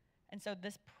 And so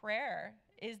this prayer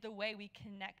is the way we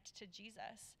connect to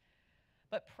Jesus.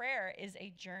 But prayer is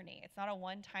a journey. It's not a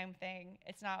one-time thing.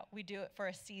 It's not we do it for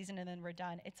a season and then we're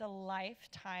done. It's a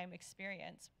lifetime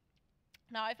experience.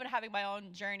 Now, I've been having my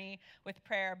own journey with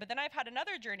prayer, but then I've had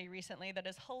another journey recently that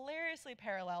is hilariously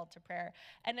parallel to prayer,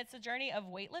 and it's a journey of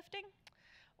weightlifting,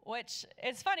 which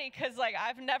is funny because, like,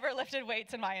 I've never lifted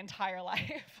weights in my entire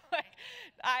life. Like,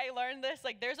 I learned this,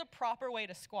 like, there's a proper way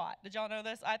to squat. Did y'all know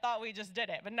this? I thought we just did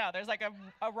it, but no, there's like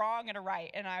a wrong and a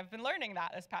right, and I've been learning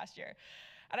that this past year.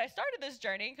 And I started this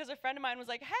journey because a friend of mine was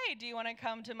like, hey, do you want to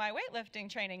come to my weightlifting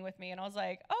training with me? And I was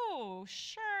like, oh,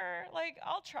 sure, like,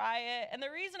 I'll try it. And the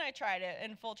reason I tried it,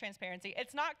 in full transparency,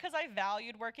 it's not because I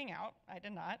valued working out. I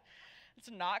did not.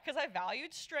 It's not because I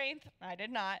valued strength. I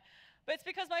did not. But it's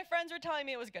because my friends were telling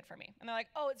me it was good for me. And they're like,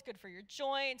 oh, it's good for your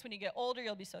joints. When you get older,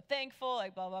 you'll be so thankful,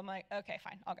 like, blah, blah. I'm like, okay,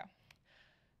 fine, I'll go.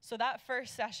 So that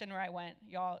first session where I went,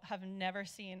 y'all have never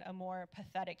seen a more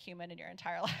pathetic human in your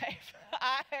entire life.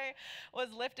 I was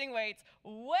lifting weights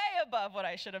way above what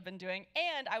I should have been doing,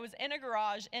 and I was in a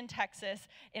garage in Texas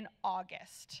in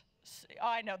August.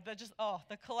 I know,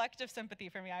 the collective sympathy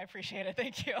for me, I appreciate it,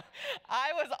 thank you. I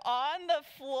was on the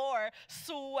floor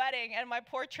sweating, and my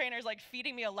poor trainer's like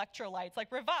feeding me electrolytes,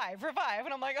 like revive, revive,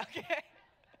 and I'm like, okay.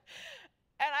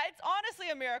 And it's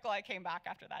honestly a miracle I came back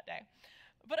after that day.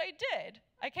 But I did.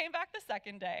 I came back the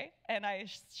second day, and I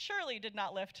surely did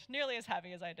not lift nearly as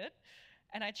heavy as I did.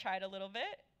 And I tried a little bit,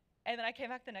 and then I came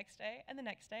back the next day, and the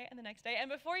next day, and the next day.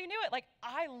 And before you knew it, like,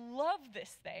 I love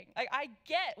this thing. Like, I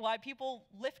get why people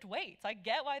lift weights. I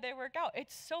get why they work out.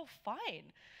 It's so fun.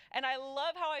 And I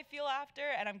love how I feel after,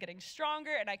 and I'm getting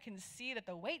stronger, and I can see that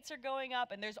the weights are going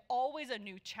up, and there's always a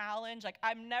new challenge. Like,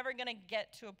 I'm never going to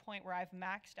get to a point where I've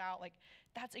maxed out. Like,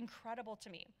 that's incredible to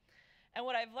me. And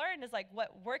what I've learned is, like, what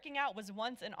working out was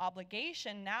once an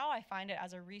obligation, now I find it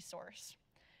as a resource.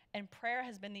 And prayer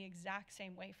has been the exact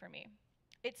same way for me.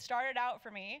 It started out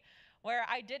for me where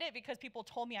I did it because people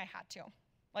told me I had to.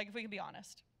 Like, if we can be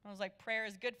honest. I was like, prayer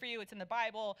is good for you. It's in the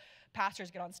Bible. Pastors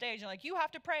get on stage and like, you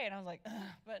have to pray. And I was like,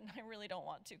 but I really don't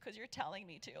want to because you're telling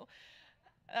me to.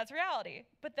 That's reality.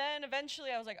 But then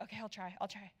eventually I was like, okay, I'll try.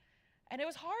 And it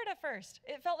was hard at first.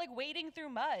 It felt like wading through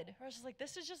mud. I was just like,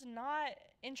 this is just not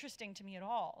interesting to me at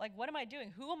all. Like, what am I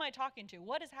doing? Who am I talking to?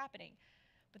 What is happening?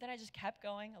 But then I just kept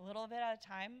going a little bit at a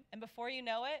time. And before you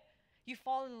know it, you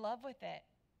fall in love with it.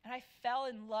 And I fell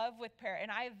in love with prayer.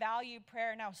 And I value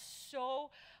prayer now so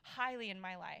highly in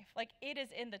my life. Like, it is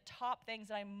in the top things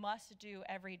that I must do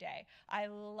every day. I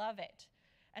love it.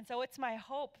 And so it's my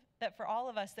hope that for all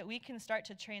of us that we can start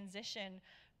to transition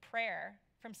prayer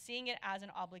from seeing it as an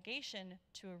obligation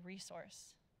to a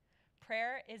resource.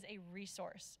 Prayer is a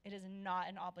resource. It is not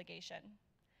an obligation.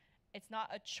 It's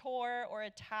not a chore or a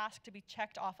task to be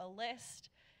checked off a list.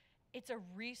 It's a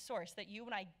resource that you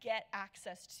and I get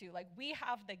access to. Like, we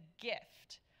have the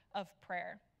gift of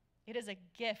prayer. It is a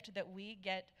gift that we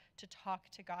get to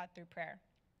talk to God through prayer.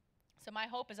 So my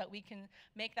hope is that we can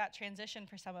make that transition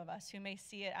for some of us who may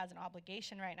see it as an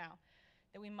obligation right now,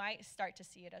 that we might start to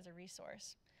see it as a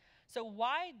resource. So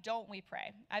why don't we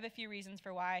pray? I have a few reasons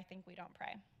for why I think we don't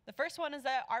pray. The first one is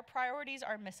that our priorities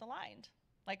are misaligned.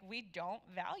 Like, we don't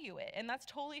value it, and that's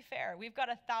totally fair. We've got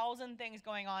 1,000 things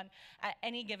going on at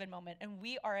any given moment, and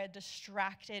we are a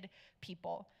distracted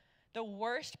people. The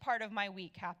worst part of my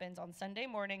week happens on Sunday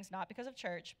mornings, not because of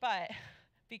church, but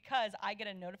because I get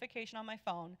a notification on my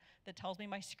phone that tells me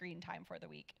my screen time for the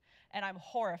week. And I'm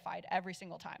horrified every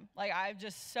single time. Like, I'm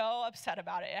just so upset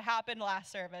about it. It happened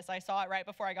last service. I saw it right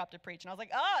before I got to preach. And I was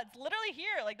like, oh, it's literally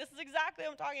here. Like, this is exactly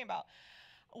what I'm talking about.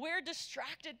 We're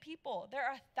distracted people. There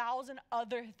are 1,000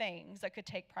 other things that could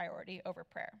take priority over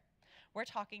prayer. We're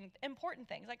talking important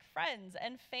things like friends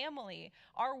and family,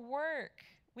 our work.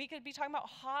 We could be talking about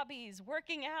hobbies,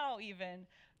 working out even,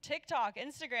 TikTok,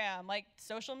 Instagram, like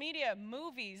social media,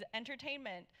 movies,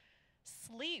 entertainment,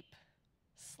 sleep.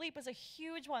 Sleep is a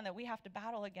huge one that we have to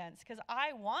battle against because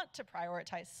I want to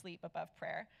prioritize sleep above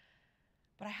prayer,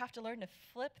 but I have to learn to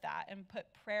flip that and put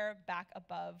prayer back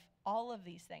above all of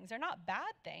these things. They're not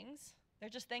bad things. They're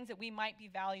just things that we might be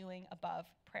valuing above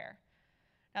prayer.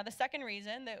 Now, the second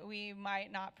reason that we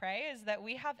might not pray is that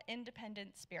we have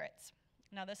independent spirits.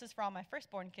 Now, this is for all my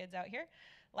firstborn kids out here,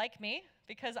 like me,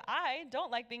 because I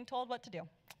don't like being told what to do.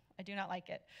 I do not like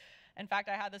it. In fact,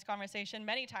 I had this conversation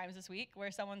many times this week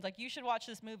where someone's like, you should watch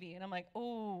this movie. And I'm like,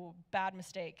 oh, bad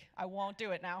mistake. I won't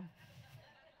do it now.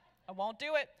 I won't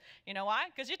do it. You know why?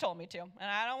 Because you told me to, and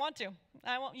I don't want to.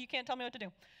 You can't tell me what to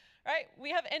do. Right? We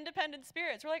have independent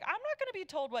spirits. We're like, I'm not going to be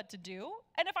told what to do.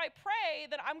 And if I pray,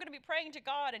 then I'm going to be praying to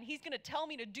God, and he's going to tell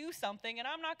me to do something, and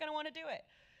I'm not going to want to do it.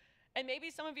 And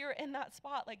maybe some of you are in that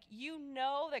spot, like you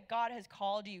know that God has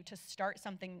called you to start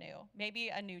something new, maybe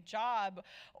a new job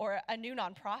or a new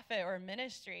nonprofit or a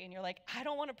ministry, and you're like, I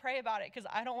don't want to pray about it because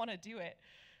I don't want to do it.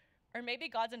 Or maybe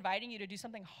God's inviting you to do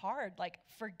something hard, like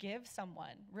forgive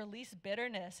someone, release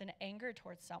bitterness and anger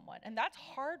towards someone. And that's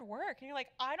hard work. And you're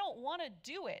like, I don't want to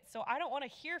do it, so I don't want to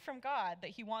hear from God that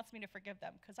he wants me to forgive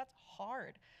them because that's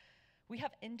hard. We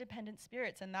have independent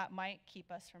spirits, and that might keep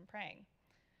us from praying.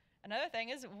 Another thing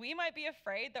is we might be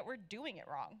afraid that we're doing it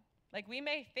wrong. Like we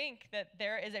may think that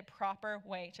there is a proper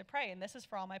way to pray. And this is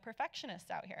for all my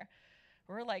perfectionists out here.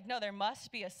 We're like, no, there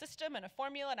must be a system and a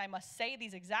formula, and I must say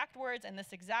these exact words in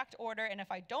this exact order. And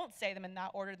if I don't say them in that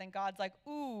order, then God's like,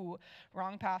 ooh,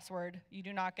 wrong password. You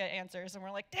do not get answers. And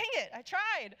we're like, dang it, I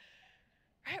tried.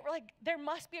 Right? We're like, there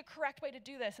must be a correct way to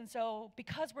do this. And so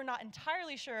because we're not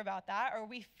entirely sure about that, or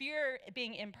we fear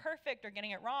being imperfect or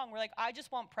getting it wrong, we're like, I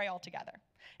just won't pray altogether.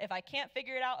 If I can't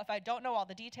figure it out, if I don't know all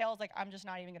the details, like I'm just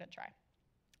not even going to try.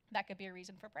 That could be a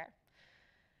reason for prayer.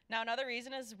 Now, another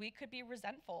reason is we could be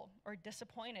resentful or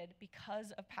disappointed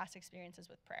because of past experiences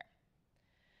with prayer.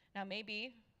 Now,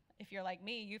 maybe if you're like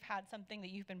me, you've had something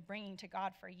that you've been bringing to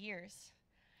God for years,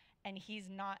 and he's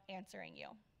not answering you.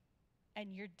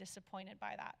 And you're disappointed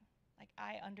by that. Like,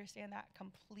 I understand that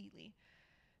completely.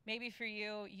 Maybe for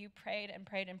you, you prayed and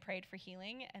prayed and prayed for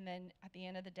healing, and then at the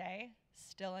end of the day,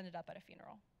 still ended up at a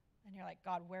funeral. And you're like,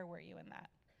 God, where were you in that?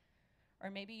 Or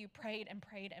maybe you prayed and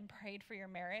prayed and prayed for your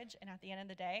marriage, and at the end of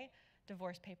the day,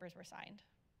 divorce papers were signed.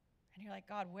 And you're like,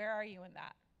 God, where are you in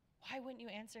that? Why wouldn't you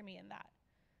answer me in that?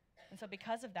 And so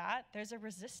because of that, there's a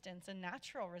resistance, a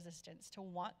natural resistance to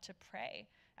want to pray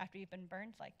after you've been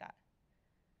burned like that.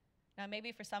 Now,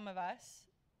 maybe for some of us,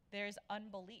 there's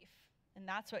unbelief, and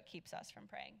that's what keeps us from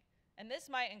praying. And this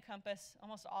might encompass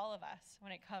almost all of us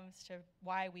when it comes to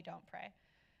why we don't pray.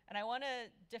 And I want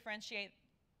to differentiate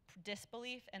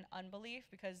disbelief and unbelief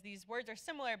because these words are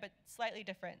similar but slightly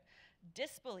different.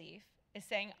 Disbelief is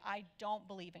saying, I don't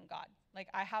believe in God. Like,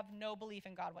 I have no belief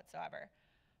in God whatsoever.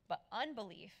 But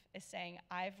unbelief is saying,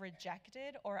 I've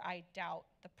rejected or I doubt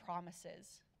the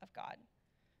promises of God.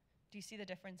 Do you see the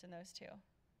difference in those two?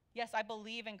 Yes, I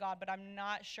believe in God, but I'm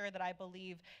not sure that I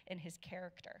believe in his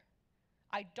character.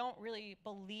 I don't really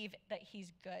believe that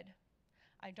he's good.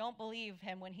 I don't believe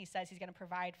him when he says he's going to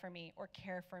provide for me or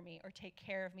care for me or take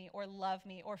care of me or love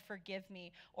me or forgive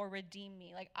me or redeem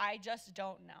me. Like, I just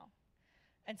don't know.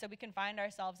 And so we can find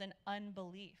ourselves in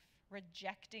unbelief,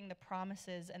 rejecting the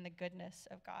promises and the goodness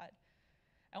of God.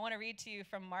 I want to read to you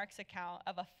from Mark's account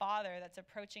of a father that's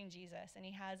approaching Jesus, and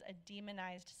he has a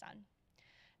demonized son.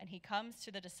 And he comes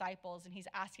to the disciples, and he's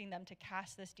asking them to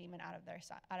cast this demon out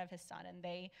of his son. And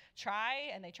they try,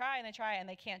 and they try, and they try, and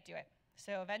they can't do it.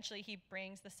 So eventually he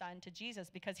brings the son to Jesus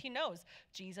because he knows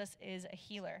Jesus is a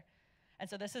healer. And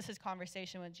so this is his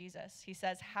conversation with Jesus. He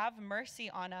says, have mercy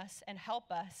on us and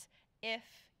help us if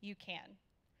you can.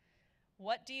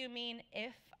 What do you mean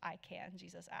if I can?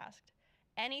 Jesus asked.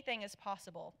 Anything is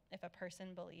possible if a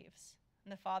person believes.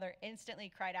 And the father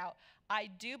instantly cried out, I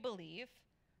do believe,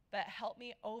 but help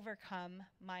me overcome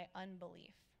my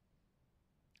unbelief.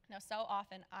 Now, so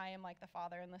often I am like the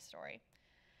father in this story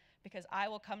because I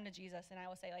will come to Jesus and I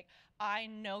will say, like, I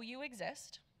know you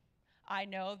exist. I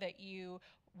know that you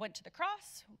went to the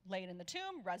cross, laid in the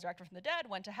tomb, resurrected from the dead,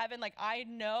 went to heaven. Like, I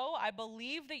know, I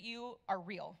believe that you are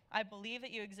real. I believe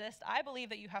that you exist. I believe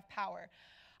that you have power.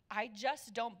 I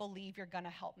just don't believe you're going to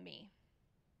help me.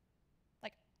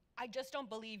 Like, I just don't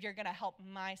believe you're going to help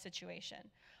my situation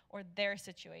or their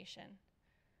situation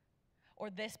or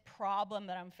this problem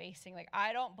that I'm facing. Like,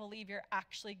 I don't believe you're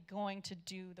actually going to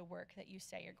do the work that you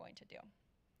say you're going to do.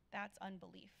 That's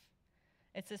unbelief.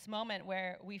 It's this moment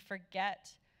where we forget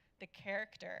the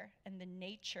character and the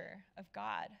nature of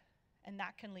God, and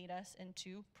that can lead us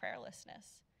into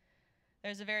prayerlessness.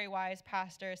 There's a very wise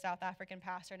pastor, South African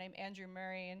pastor named Andrew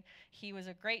Murray, and he was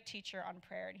a great teacher on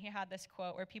prayer, and he had this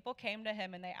quote where people came to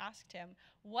him and they asked him,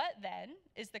 what then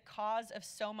is the cause of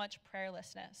so much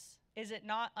prayerlessness? Is it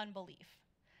not unbelief?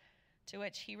 To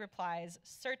which he replies,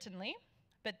 certainly,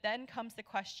 but then comes the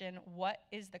question, what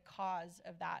is the cause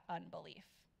of that unbelief?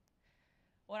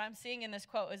 What I'm seeing in this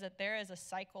quote is that there is a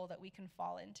cycle that we can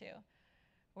fall into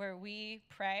where we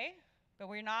pray, but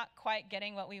we're not quite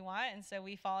getting what we want, and so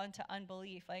we fall into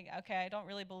unbelief. Like, okay, I don't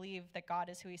really believe that God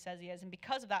is who he says he is, and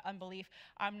because of that unbelief,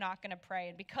 I'm not going to pray.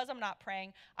 And because I'm not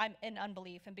praying, I'm in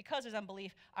unbelief. And because there's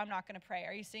unbelief, I'm not going to pray.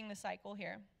 Are you seeing the cycle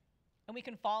here? And we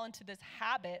can fall into this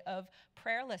habit of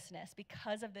prayerlessness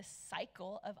because of this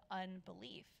cycle of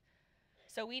unbelief.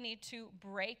 So we need to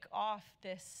break off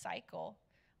this cycle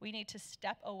We need to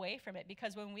step away from it,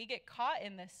 because when we get caught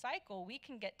in this cycle, we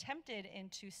can get tempted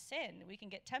into sin. We can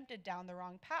get tempted down the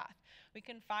wrong path. We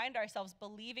can find ourselves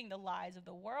believing the lies of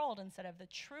the world instead of the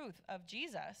truth of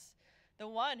Jesus, the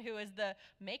one who is the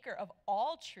maker of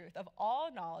all truth, of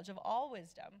all knowledge, of all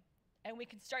wisdom. And we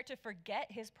can start to forget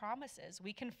his promises.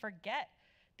 We can forget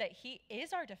that he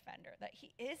is our defender, that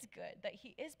he is good, that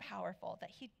he is powerful,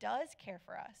 that he does care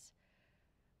for us.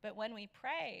 But when we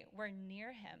pray, we're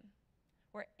near him.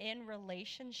 We're in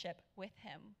relationship with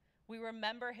him. We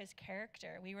remember his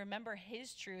character. We remember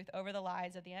his truth over the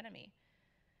lies of the enemy.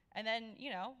 And then,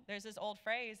 there's this old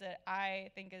phrase that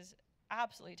I think is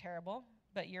absolutely terrible,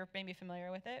 but you're maybe familiar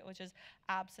with it, which is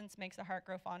absence makes the heart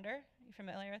grow fonder. You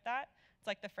familiar with that? It's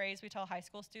like the phrase we tell high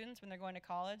school students when they're going to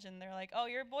college, and they're like, oh,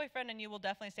 your boyfriend and you will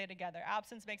definitely stay together.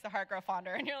 Absence makes the heart grow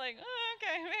fonder. And you're like, oh,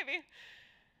 okay, maybe.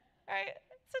 All right,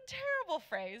 it's a terrible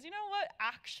phrase. You know what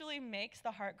actually makes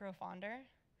the heart grow fonder?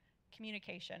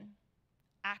 Communication,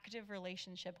 active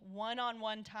relationship,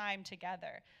 one-on-one time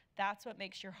together. That's what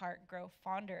makes your heart grow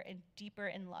fonder and deeper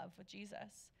in love with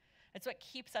Jesus. It's what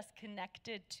keeps us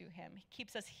connected to him. It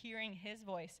keeps us hearing his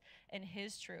voice and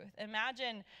his truth.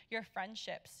 Imagine your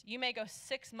friendships. You may go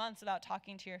 6 months without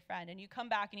talking to your friend, and you come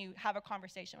back and you have a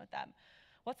conversation with them.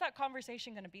 What's that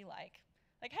conversation going to be like?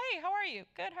 Like, hey, how are you?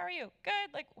 Good, how are you?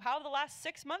 Good. Like, how have the last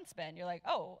 6 months been? You're like,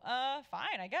 oh,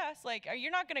 fine, I guess. Like,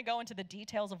 you're not going to go into the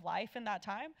details of life in that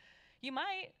time. You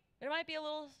might. It might be a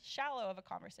little shallow of a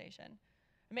conversation.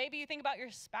 Maybe you think about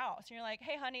your spouse, and you're like,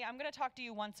 hey, honey, I'm going to talk to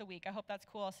you once a week. I hope that's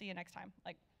cool. I'll see you next time.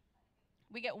 Like,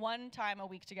 we get one time a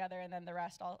week together, and then the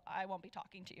rest, I won't be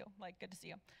talking to you. Like, good to see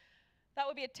you. That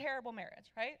would be a terrible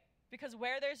marriage, right? Because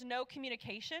where there's no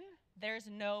communication, there's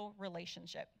no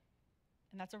relationship.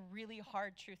 And that's a really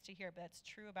hard truth to hear, but it's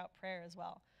true about prayer as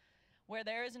well. Where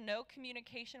there is no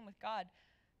communication with God,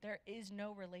 there is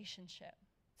no relationship.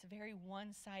 It's very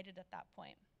one-sided at that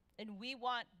point. And we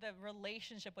want the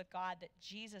relationship with God that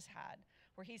Jesus had,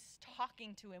 where he's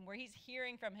talking to him, where he's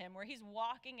hearing from him, where he's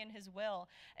walking in his will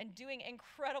and doing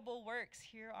incredible works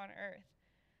here on earth.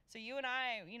 So you and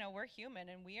I, we're human,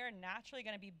 and we are naturally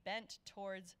going to be bent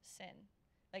towards sin.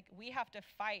 Like, we have to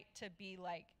fight to be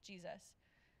like Jesus.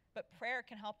 But prayer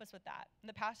can help us with that. And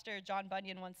the pastor, John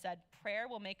Bunyan, once said, prayer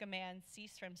will make a man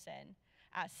cease from sin,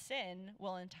 as sin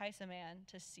will entice a man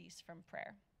to cease from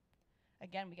prayer.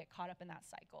 Again, we get caught up in that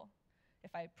cycle.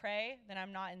 If I pray, then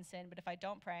I'm not in sin. But if I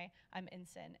don't pray, I'm in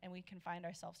sin. And we can find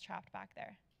ourselves trapped back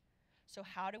there. So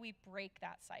how do we break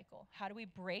that cycle? How do we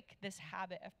break this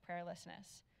habit of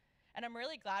prayerlessness? And I'm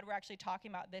really glad we're actually talking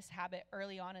about this habit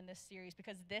early on in this series,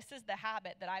 because this is the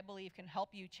habit that I believe can help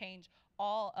you change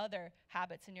all other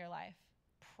habits in your life.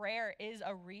 Prayer is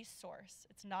a resource.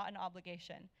 It's not an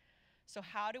obligation. So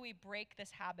how do we break this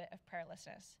habit of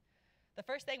prayerlessness? The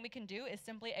first thing we can do is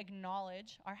simply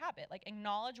acknowledge our habit. Like,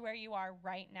 acknowledge where you are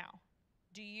right now.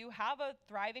 Do you have a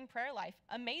thriving prayer life?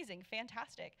 Amazing,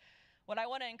 fantastic. What I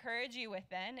want to encourage you with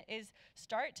then is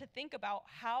start to think about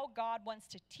how God wants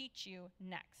to teach you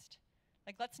next.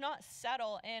 Like, let's not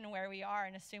settle in where we are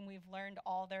and assume we've learned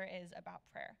all there is about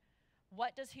prayer.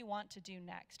 What does he want to do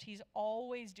next? He's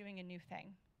always doing a new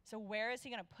thing. So where is he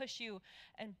going to push you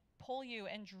and pull you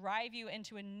and drive you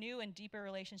into a new and deeper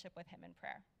relationship with him in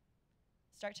prayer?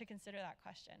 Start to consider that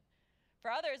question.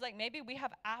 For others, like, maybe we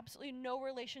have absolutely no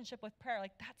relationship with prayer.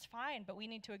 Like, that's fine, but we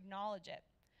need to acknowledge it.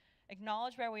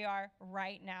 Acknowledge where we are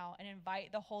right now and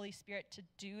invite the Holy Spirit to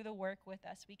do the work with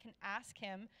us. We can ask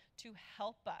him to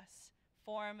help us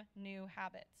form new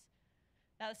habits.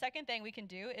 Now, the second thing we can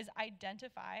do is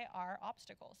identify our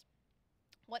obstacles.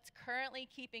 What's currently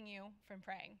keeping you from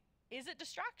praying? Is it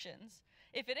distractions?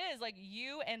 If it is, like,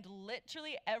 you and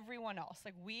literally everyone else,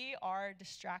 like, we are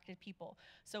distracted people.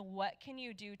 So what can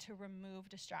you do to remove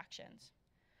distractions?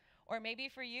 Or maybe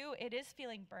for you, it is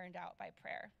feeling burned out by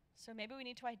prayer. So maybe we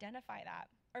need to identify that.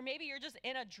 Or maybe you're just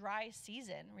in a dry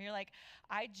season where you're like,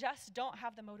 I just don't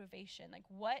have the motivation. Like,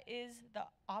 what is the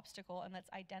obstacle? And let's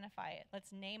identify it.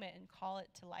 Let's name it and call it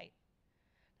to light.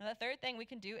 Now, the third thing we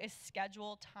can do is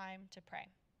schedule time to pray.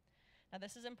 Now,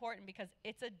 this is important because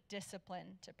it's a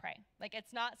discipline to pray. Like,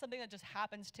 it's not something that just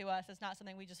happens to us. It's not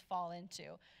something we just fall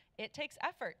into. It takes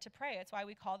effort to pray. It's why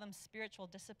we call them spiritual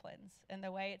disciplines. In the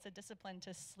way it's a discipline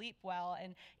to sleep well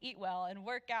and eat well and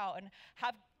work out and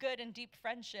have good and deep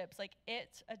friendships. Like,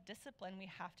 it's a discipline we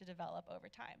have to develop over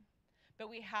time. But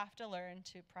we have to learn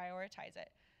to prioritize it.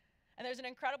 And there's an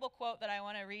incredible quote that I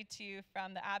want to read to you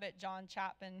from the abbot John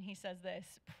Chapman. He says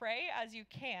this: "Pray as you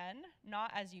can,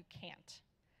 not as you can't."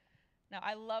 Now,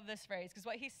 I love this phrase because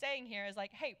what he's saying here is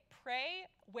like, hey, pray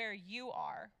where you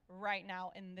are right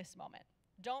now in this moment.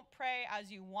 Don't pray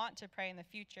as you want to pray in the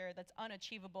future that's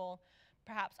unachievable,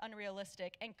 perhaps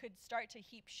unrealistic, and could start to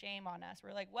heap shame on us.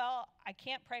 We're like, well, I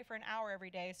can't pray for an hour every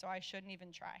day, so I shouldn't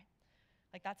even try.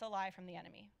 Like, that's a lie from the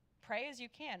enemy. Pray as you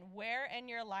can. Where in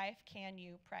your life can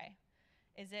you pray?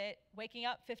 Is it waking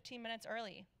up 15 minutes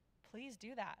early? Please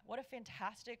do that. What a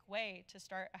fantastic way to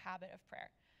start a habit of prayer.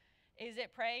 Is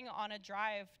it praying on a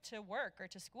drive to work or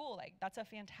to school? Like, that's a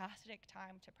fantastic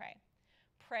time to pray.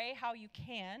 Pray how you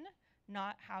can,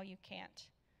 not how you can't.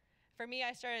 For me,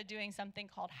 I started doing something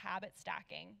called habit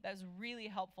stacking. That was really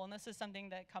helpful, and this is something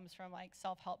that comes from like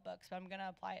self-help books, but I'm going to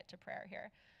apply it to prayer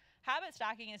here. Habit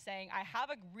stacking is saying, I have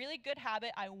a really good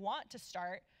habit I want to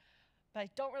start, but I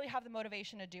don't really have the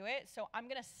motivation to do it, so I'm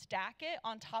going to stack it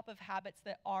on top of habits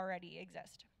that already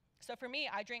exist. So for me,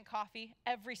 I drink coffee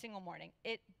every single morning.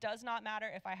 It does not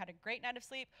matter if I had a great night of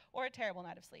sleep or a terrible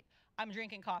night of sleep. I'm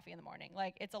drinking coffee in the morning.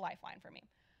 Like, it's a lifeline for me.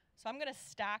 So I'm going to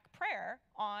stack prayer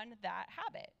on that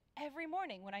habit. Every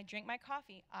morning when I drink my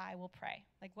coffee, I will pray.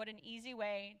 Like, what an easy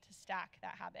way to stack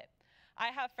that habit. I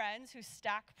have friends who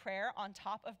stack prayer on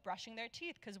top of brushing their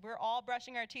teeth, because we're all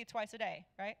brushing our teeth twice a day,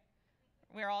 right?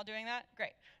 We're all doing that?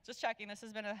 Great. Just checking. This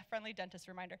has been a friendly dentist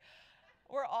reminder.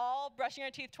 We're all brushing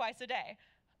our teeth twice a day.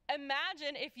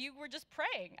 Imagine if you were just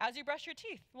praying as you brush your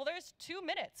teeth. Well, there's 2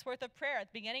 minutes worth of prayer at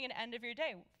the beginning and end of your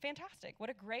day. Fantastic. What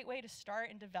a great way to start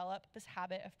and develop this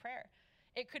habit of prayer.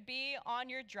 It could be on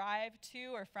your drive to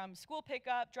or from school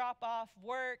pickup, drop off,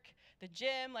 work, the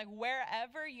gym, like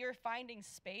wherever you're finding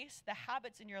space, the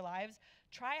habits in your lives,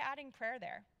 try adding prayer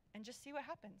there and just see what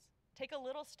happens. Take a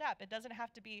little step. It doesn't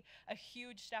have to be a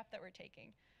huge step that we're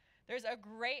taking. There's a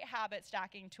great habit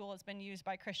stacking tool that's been used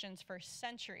by Christians for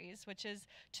centuries, which is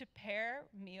to pair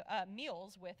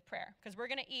meals with prayer, because we're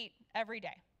going to eat every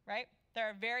day, right? There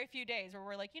are very few days where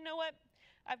we're like, you know what?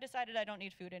 I've decided I don't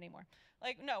need food anymore.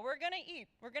 Like, no, we're going to eat.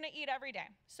 We're going to eat every day.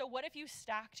 So what if you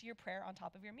stacked your prayer on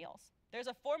top of your meals? There's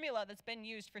a formula that's been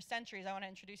used for centuries I want to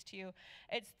introduce to you.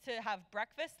 It's to have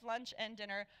breakfast, lunch, and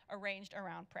dinner arranged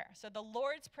around prayer. So the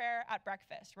Lord's Prayer at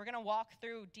breakfast. We're going to walk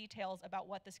through details about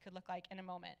what this could look like in a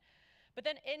moment. But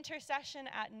then intercession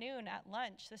at noon, at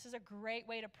lunch. This is a great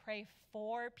way to pray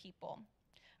for people.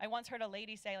 I once heard a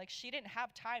lady say, like, she didn't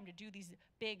have time to do these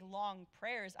big, long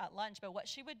prayers at lunch, but what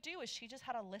she would do is she just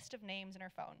had a list of names in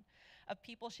her phone of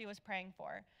people she was praying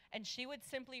for, and she would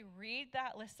simply read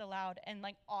that list aloud and,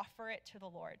 like, offer it to the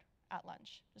Lord at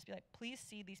lunch. Just be like, please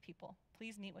see these people.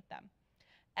 Please meet with them.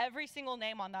 Every single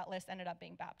name on that list ended up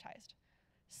being baptized.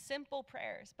 Simple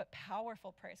prayers, but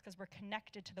powerful prayers, because we're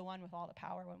connected to the one with all the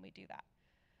power when we do that.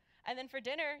 And then for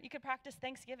dinner, you could practice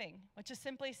Thanksgiving, which is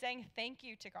simply saying thank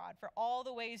you to God for all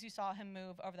the ways you saw him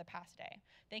move over the past day.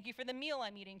 Thank you for the meal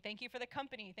I'm eating. Thank you for the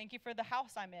company. Thank you for the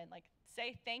house I'm in. Like,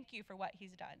 say thank you for what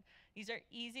he's done. These are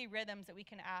easy rhythms that we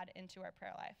can add into our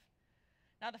prayer life.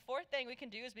 Now, the fourth thing we can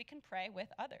do is we can pray with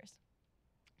others.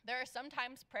 There are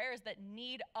sometimes prayers that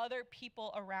need other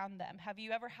people around them. Have you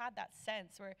ever had that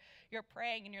sense where you're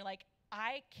praying and you're like,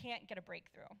 I can't get a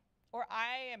breakthrough? Or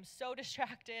I am so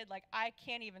distracted, like I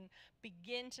can't even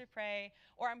begin to pray,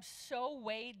 or I'm so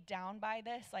weighed down by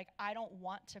this, like I don't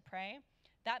want to pray.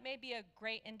 That may be a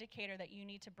great indicator that you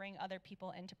need to bring other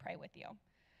people in to pray with you.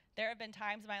 There have been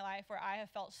times in my life where I have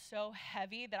felt so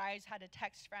heavy that I just had to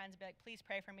text friends and be like, please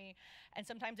pray for me. And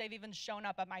sometimes they've even shown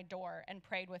up at my door and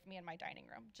prayed with me in my dining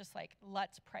room. Just like,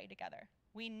 let's pray together.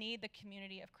 We need the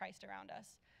community of Christ around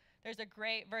us. There's a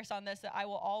great verse on this that I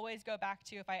will always go back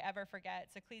to if I ever forget.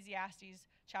 It's Ecclesiastes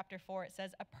chapter 4. It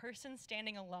says, a person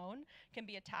standing alone can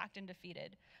be attacked and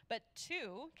defeated, but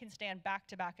two can stand back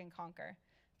to back and conquer.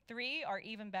 Three are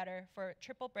even better, for a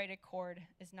triple braided cord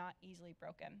is not easily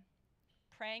broken.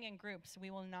 Praying in groups,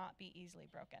 we will not be easily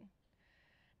broken.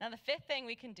 Now, the fifth thing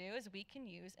we can do is we can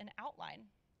use an outline.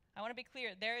 I want to be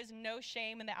clear, there is no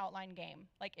shame in the outline game.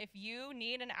 Like, if you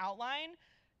need an outline,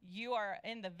 you are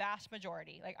in the vast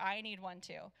majority. Like, I need one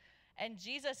too. And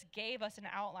Jesus gave us an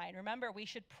outline. Remember, we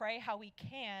should pray how we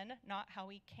can, not how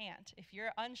we can't. If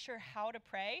you're unsure how to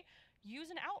pray,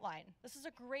 use an outline. This is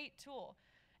a great tool.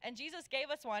 And Jesus gave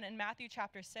us one in Matthew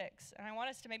chapter 6. And I want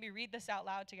us to maybe read this out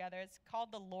loud together. It's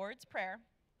called the Lord's Prayer.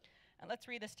 And let's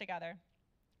read this together.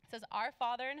 It says, Our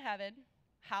Father in heaven,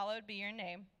 hallowed be your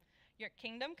name. Your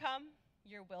kingdom come,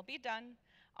 your will be done,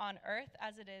 on earth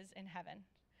as it is in heaven.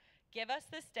 Give us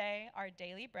this day our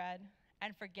daily bread,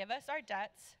 and forgive us our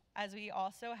debts, as we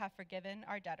also have forgiven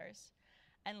our debtors.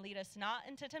 And lead us not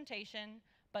into temptation,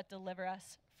 but deliver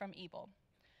us from evil.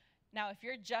 Now, if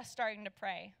you're just starting to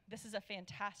pray, this is a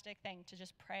fantastic thing to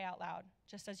just pray out loud.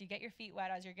 Just as you get your feet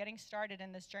wet, as you're getting started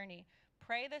in this journey,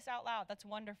 pray this out loud. That's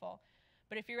wonderful.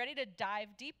 But if you're ready to dive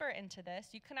deeper into this,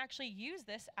 you can actually use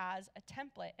this as a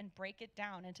template and break it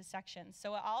down into sections.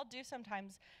 So what I'll do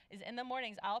sometimes is in the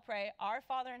mornings, I'll pray, Our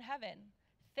Father in heaven,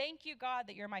 thank you, God,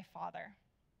 that you're my Father.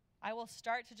 I will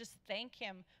start to just thank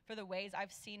him for the ways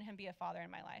I've seen him be a father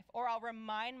in my life. Or I'll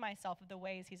remind myself of the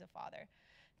ways he's a father.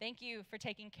 Thank you for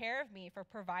taking care of me, for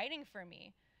providing for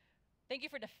me. Thank you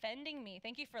for defending me.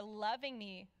 Thank you for loving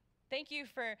me. Thank you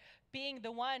for being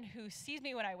the one who sees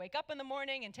me when I wake up in the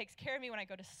morning and takes care of me when I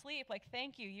go to sleep. Like,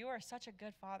 thank you. You are such a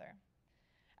good father.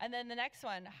 And then the next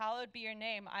one, hallowed be your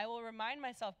name. I will remind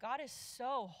myself, God is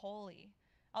so holy.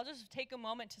 I'll just take a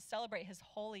moment to celebrate his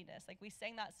holiness. Like we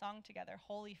sang that song together,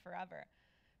 Holy Forever.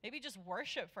 Maybe just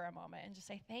worship for a moment and just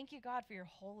say, thank you, God, for your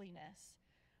holiness.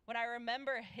 When I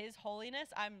remember his holiness,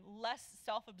 I'm less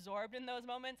self-absorbed in those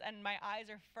moments and my eyes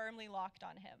are firmly locked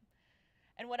on him.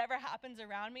 And whatever happens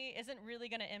around me isn't really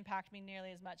going to impact me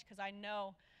nearly as much because I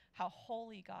know how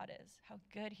holy God is, how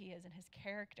good he is in his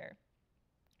character.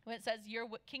 When it says, your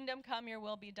kingdom come, your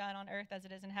will be done on earth as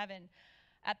it is in heaven,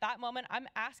 at that moment, I'm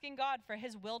asking God for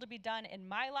his will to be done in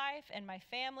my life and my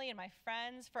family and my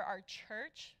friends, for our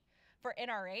church, for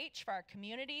NRH, for our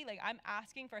community. Like I'm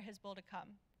asking for his will to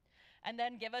come. And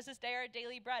then give us this day our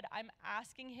daily bread. I'm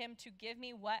asking him to give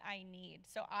me what I need.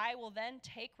 So I will then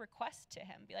take requests to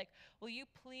him. Be like, will you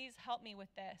please help me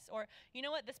with this? Or, you know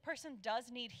what? This person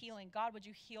does need healing. God, would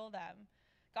you heal them?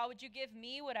 God, would you give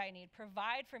me what I need?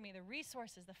 Provide for me the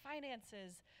resources, the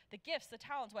finances, the gifts, the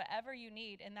talents, whatever you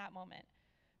need in that moment.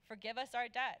 Forgive us our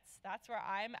debts. That's where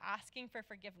I'm asking for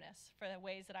forgiveness for the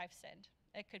ways that I've sinned.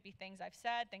 It could be things I've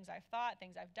said, things I've thought,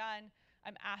 things I've done.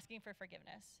 I'm asking for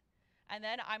forgiveness. And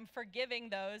then I'm forgiving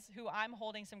those who I'm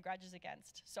holding some grudges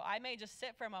against. So I may just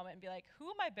sit for a moment and be like, who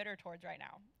am I bitter towards right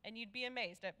now? And you'd be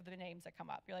amazed at the names that come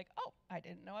up. You're like, oh, I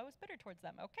didn't know I was bitter towards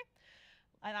them. Okay.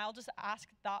 And I'll just ask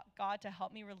God to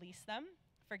help me release them,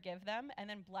 forgive them, and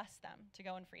then bless them to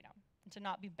go in freedom and to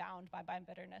not be bound by my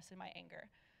bitterness and my anger.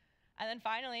 And then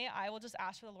finally, I will just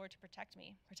ask for the Lord to protect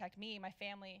me, my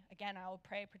family. Again, I will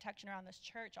pray protection around this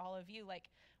church, all of you. Like,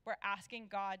 we're asking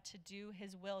God to do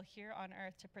his will here on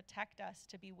earth, to protect us,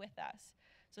 to be with us.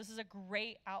 So this is a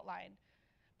great outline.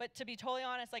 But to be totally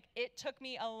honest, like it took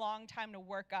me a long time to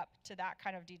work up to that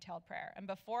kind of detailed prayer. And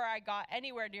before I got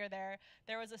anywhere near there,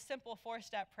 there was a simple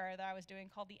 4-step prayer that I was doing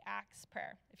called the ACTS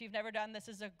prayer. If you've never done this,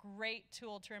 is a great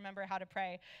tool to remember how to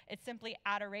pray. It's simply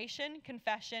adoration,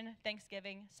 confession,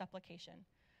 thanksgiving, supplication.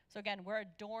 So again, we're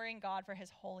adoring God for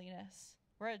his holiness.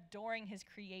 We're adoring his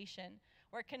creation.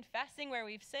 We're confessing where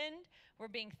we've sinned. We're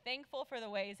being thankful for the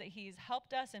ways that he's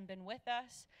helped us and been with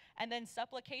us. And then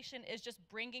supplication is just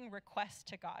bringing requests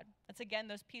to God. That's again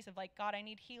those pieces of like, God, I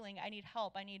need healing. I need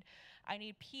help. I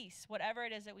need peace. Whatever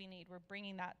it is that we need, we're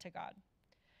bringing that to God.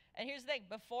 And here's the thing.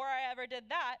 Before I ever did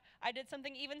that, I did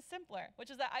something even simpler,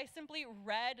 which is that I simply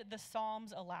read the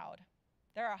Psalms aloud.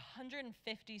 There are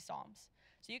 150 Psalms.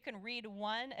 So you can read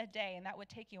one a day, and that would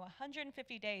take you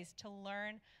 150 days to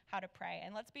learn how to pray.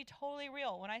 And let's be totally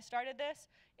real. When I started this,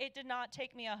 it did not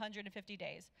take me 150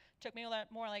 days. It took me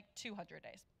more like 200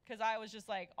 days because I was just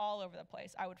like all over the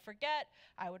place. I would forget.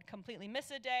 I would completely miss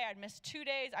a day. I'd miss 2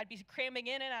 days. I'd be cramming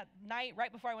in at night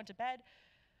right before I went to bed.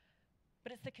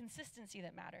 But it's the consistency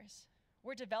that matters.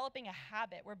 We're developing a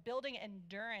habit. We're building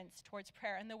endurance towards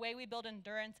prayer. And the way we build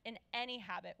endurance in any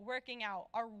habit, working out,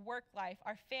 our work life,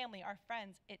 our family, our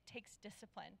friends, it takes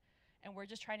discipline. And we're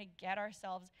just trying to get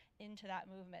ourselves into that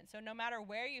movement. So no matter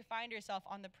where you find yourself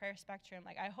on the prayer spectrum,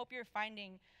 like I hope you're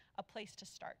finding a place to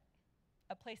start,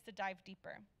 a place to dive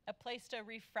deeper, a place to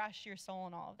refresh your soul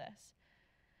in all of this.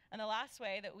 And the last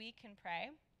way that we can pray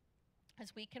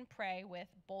is we can pray with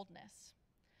boldness.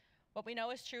 What we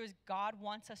know is true is God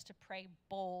wants us to pray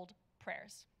bold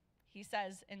prayers. He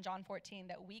says in John 14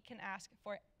 that we can ask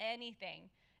for anything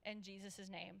in Jesus'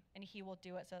 name, and he will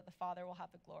do it so that the Father will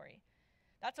have the glory.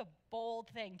 That's a bold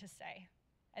thing to say,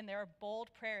 and there are bold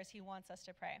prayers he wants us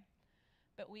to pray.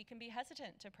 But we can be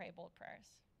hesitant to pray bold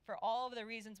prayers for all of the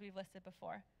reasons we've listed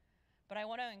before. But I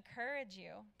want to encourage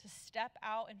you to step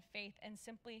out in faith and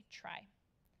simply try.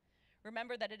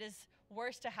 Remember that it is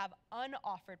worse to have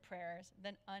unoffered prayers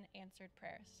than unanswered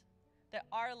prayers. That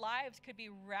our lives could be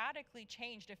radically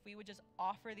changed if we would just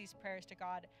offer these prayers to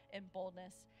God in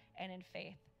boldness and in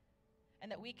faith.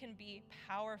 And that we can be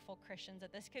powerful Christians,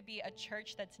 that this could be a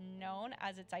church that's known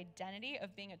as its identity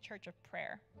of being a church of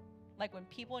prayer. Like when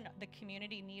people in the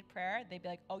community need prayer, they'd be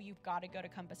like, oh, you've got to go to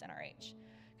Compass NRH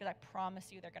because I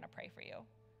promise you they're going to pray for you.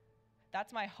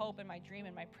 That's my hope and my dream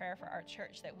and my prayer for our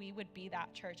church, that we would be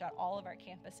that church at all of our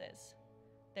campuses,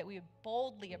 that we would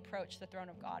boldly approach the throne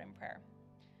of God in prayer.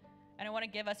 And I want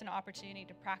to give us an opportunity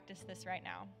to practice this right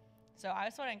now. So I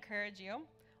just want to encourage you,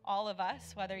 all of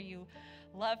us, whether you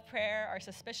love prayer, are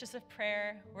suspicious of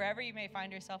prayer, wherever you may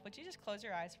find yourself, would you just close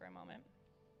your eyes for a moment?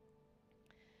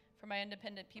 For my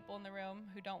independent people in the room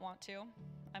who don't want to,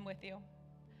 I'm with you.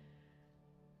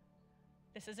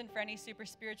 This isn't for any super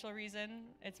spiritual reason.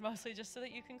 It's mostly just so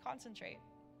that you can concentrate,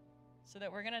 so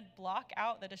that we're going to block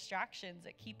out the distractions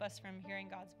that keep us from hearing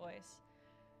God's voice.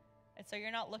 And so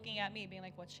you're not looking at me being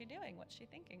like, what's she doing? What's she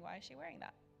thinking? Why is she wearing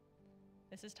that?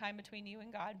 This is time between you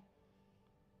and God.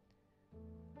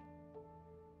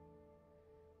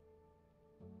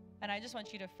 And I just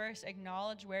want you to first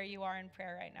acknowledge where you are in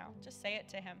prayer right now. Just say it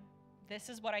to him. This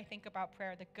is what I think about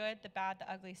prayer. The good, the bad, the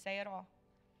ugly. Say it all.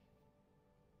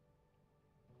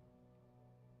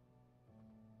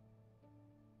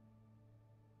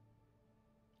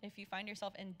 If you find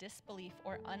yourself in disbelief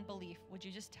or unbelief, would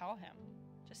you just tell him?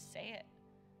 Just say it.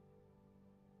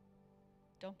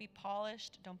 Don't be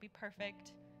polished. Don't be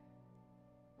perfect.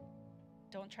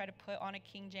 Don't try to put on a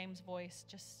King James voice.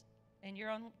 Just in your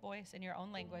own voice, in your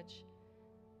own language,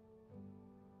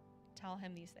 tell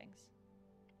him these things.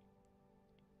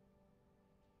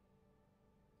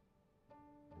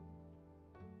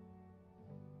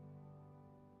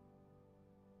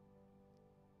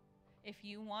 If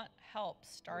you want help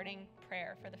starting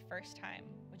prayer for the first time,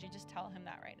 would you just tell him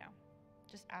that right now?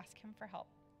 Just ask him for help.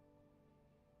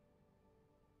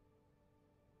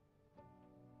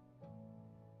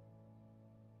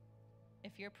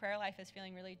 If your prayer life is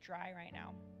feeling really dry right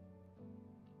now,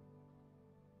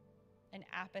 and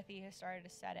apathy has started to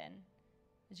set in,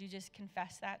 would you just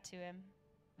confess that to him?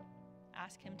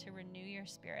 Ask him to renew your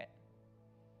spirit.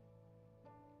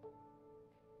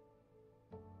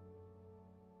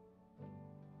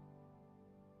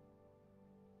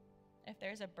 If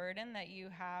there's a burden that you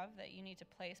have that you need to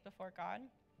place before God,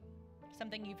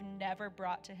 something you've never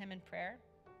brought to him in prayer,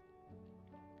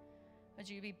 would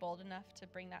you be bold enough to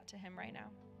bring that to him right now?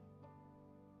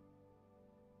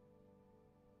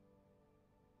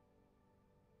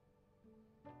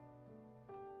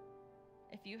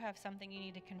 If you have something you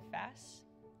need to confess,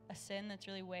 a sin that's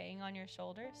really weighing on your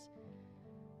shoulders,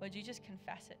 would you just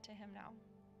confess it to him now?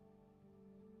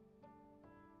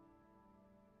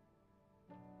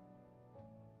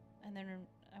 And then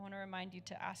I want to remind you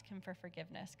to ask him for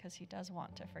forgiveness, because he does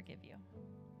want to forgive you,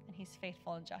 and he's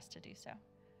faithful and just to do so.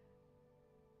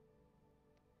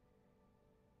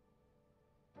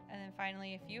 And then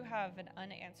finally, if you have an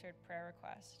unanswered prayer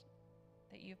request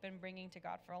that you've been bringing to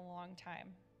God for a long time,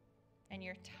 and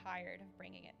you're tired of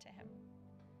bringing it to him,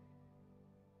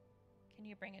 can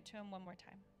you bring it to him one more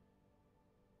time?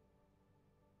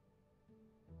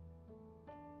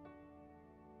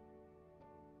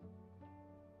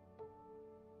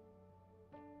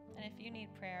 And if you need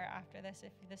prayer after this,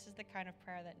 if this is the kind of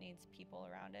prayer that needs people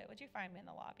around it, would you find me in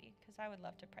the lobby? Because I would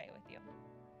love to pray with you.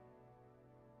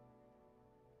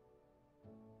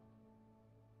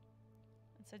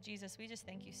 And so, Jesus, we just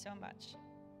thank you so much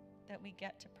that we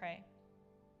get to pray.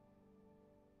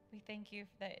 We thank you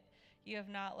that you have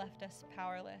not left us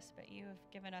powerless, but you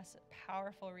have given us a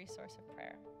powerful resource of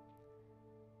prayer.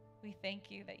 We thank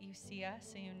you that you see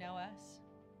us and you know us.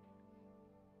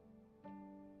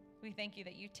 We thank you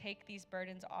that you take these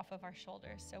burdens off of our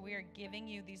shoulders. So we are giving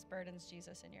you these burdens,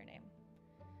 Jesus, in your name.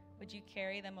 Would you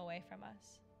carry them away from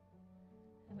us?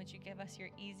 And would you give us your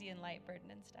easy and light burden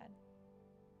instead?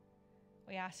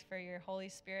 We ask for your Holy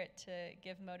Spirit to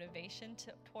give motivation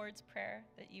towards prayer,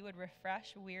 that you would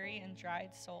refresh weary and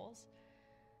dried souls,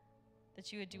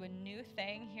 that you would do a new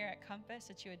thing here at Compass,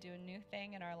 that you would do a new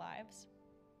thing in our lives,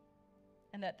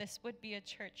 and that this would be a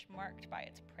church marked by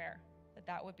its prayer,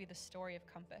 that would be the story of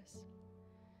Compass.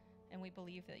 And we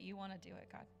believe that you want to do it,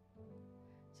 God.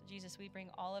 So Jesus, we bring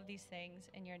all of these things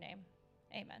in your name.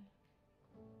 Amen.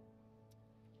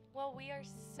 Well, we are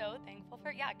so thankful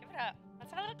for, give it up.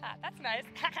 Let's have a little clap. That's nice.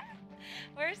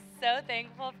 We're so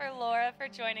thankful for Laura for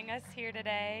joining us here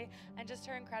today and just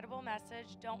her incredible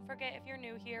message. Don't forget, if you're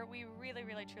new here, we really,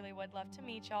 really, truly would love to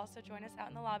meet y'all. So join us out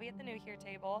in the lobby at the New Here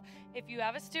table. If you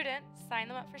have a student, sign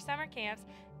them up for summer camps.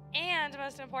 And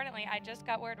most importantly, I just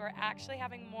got word we're actually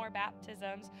having more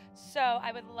baptisms. So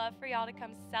I would love for y'all to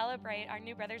come celebrate our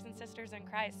new brothers and sisters in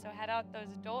Christ. So head out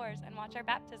those doors and watch our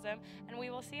baptism. And we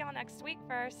will see y'all next week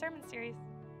for our sermon series.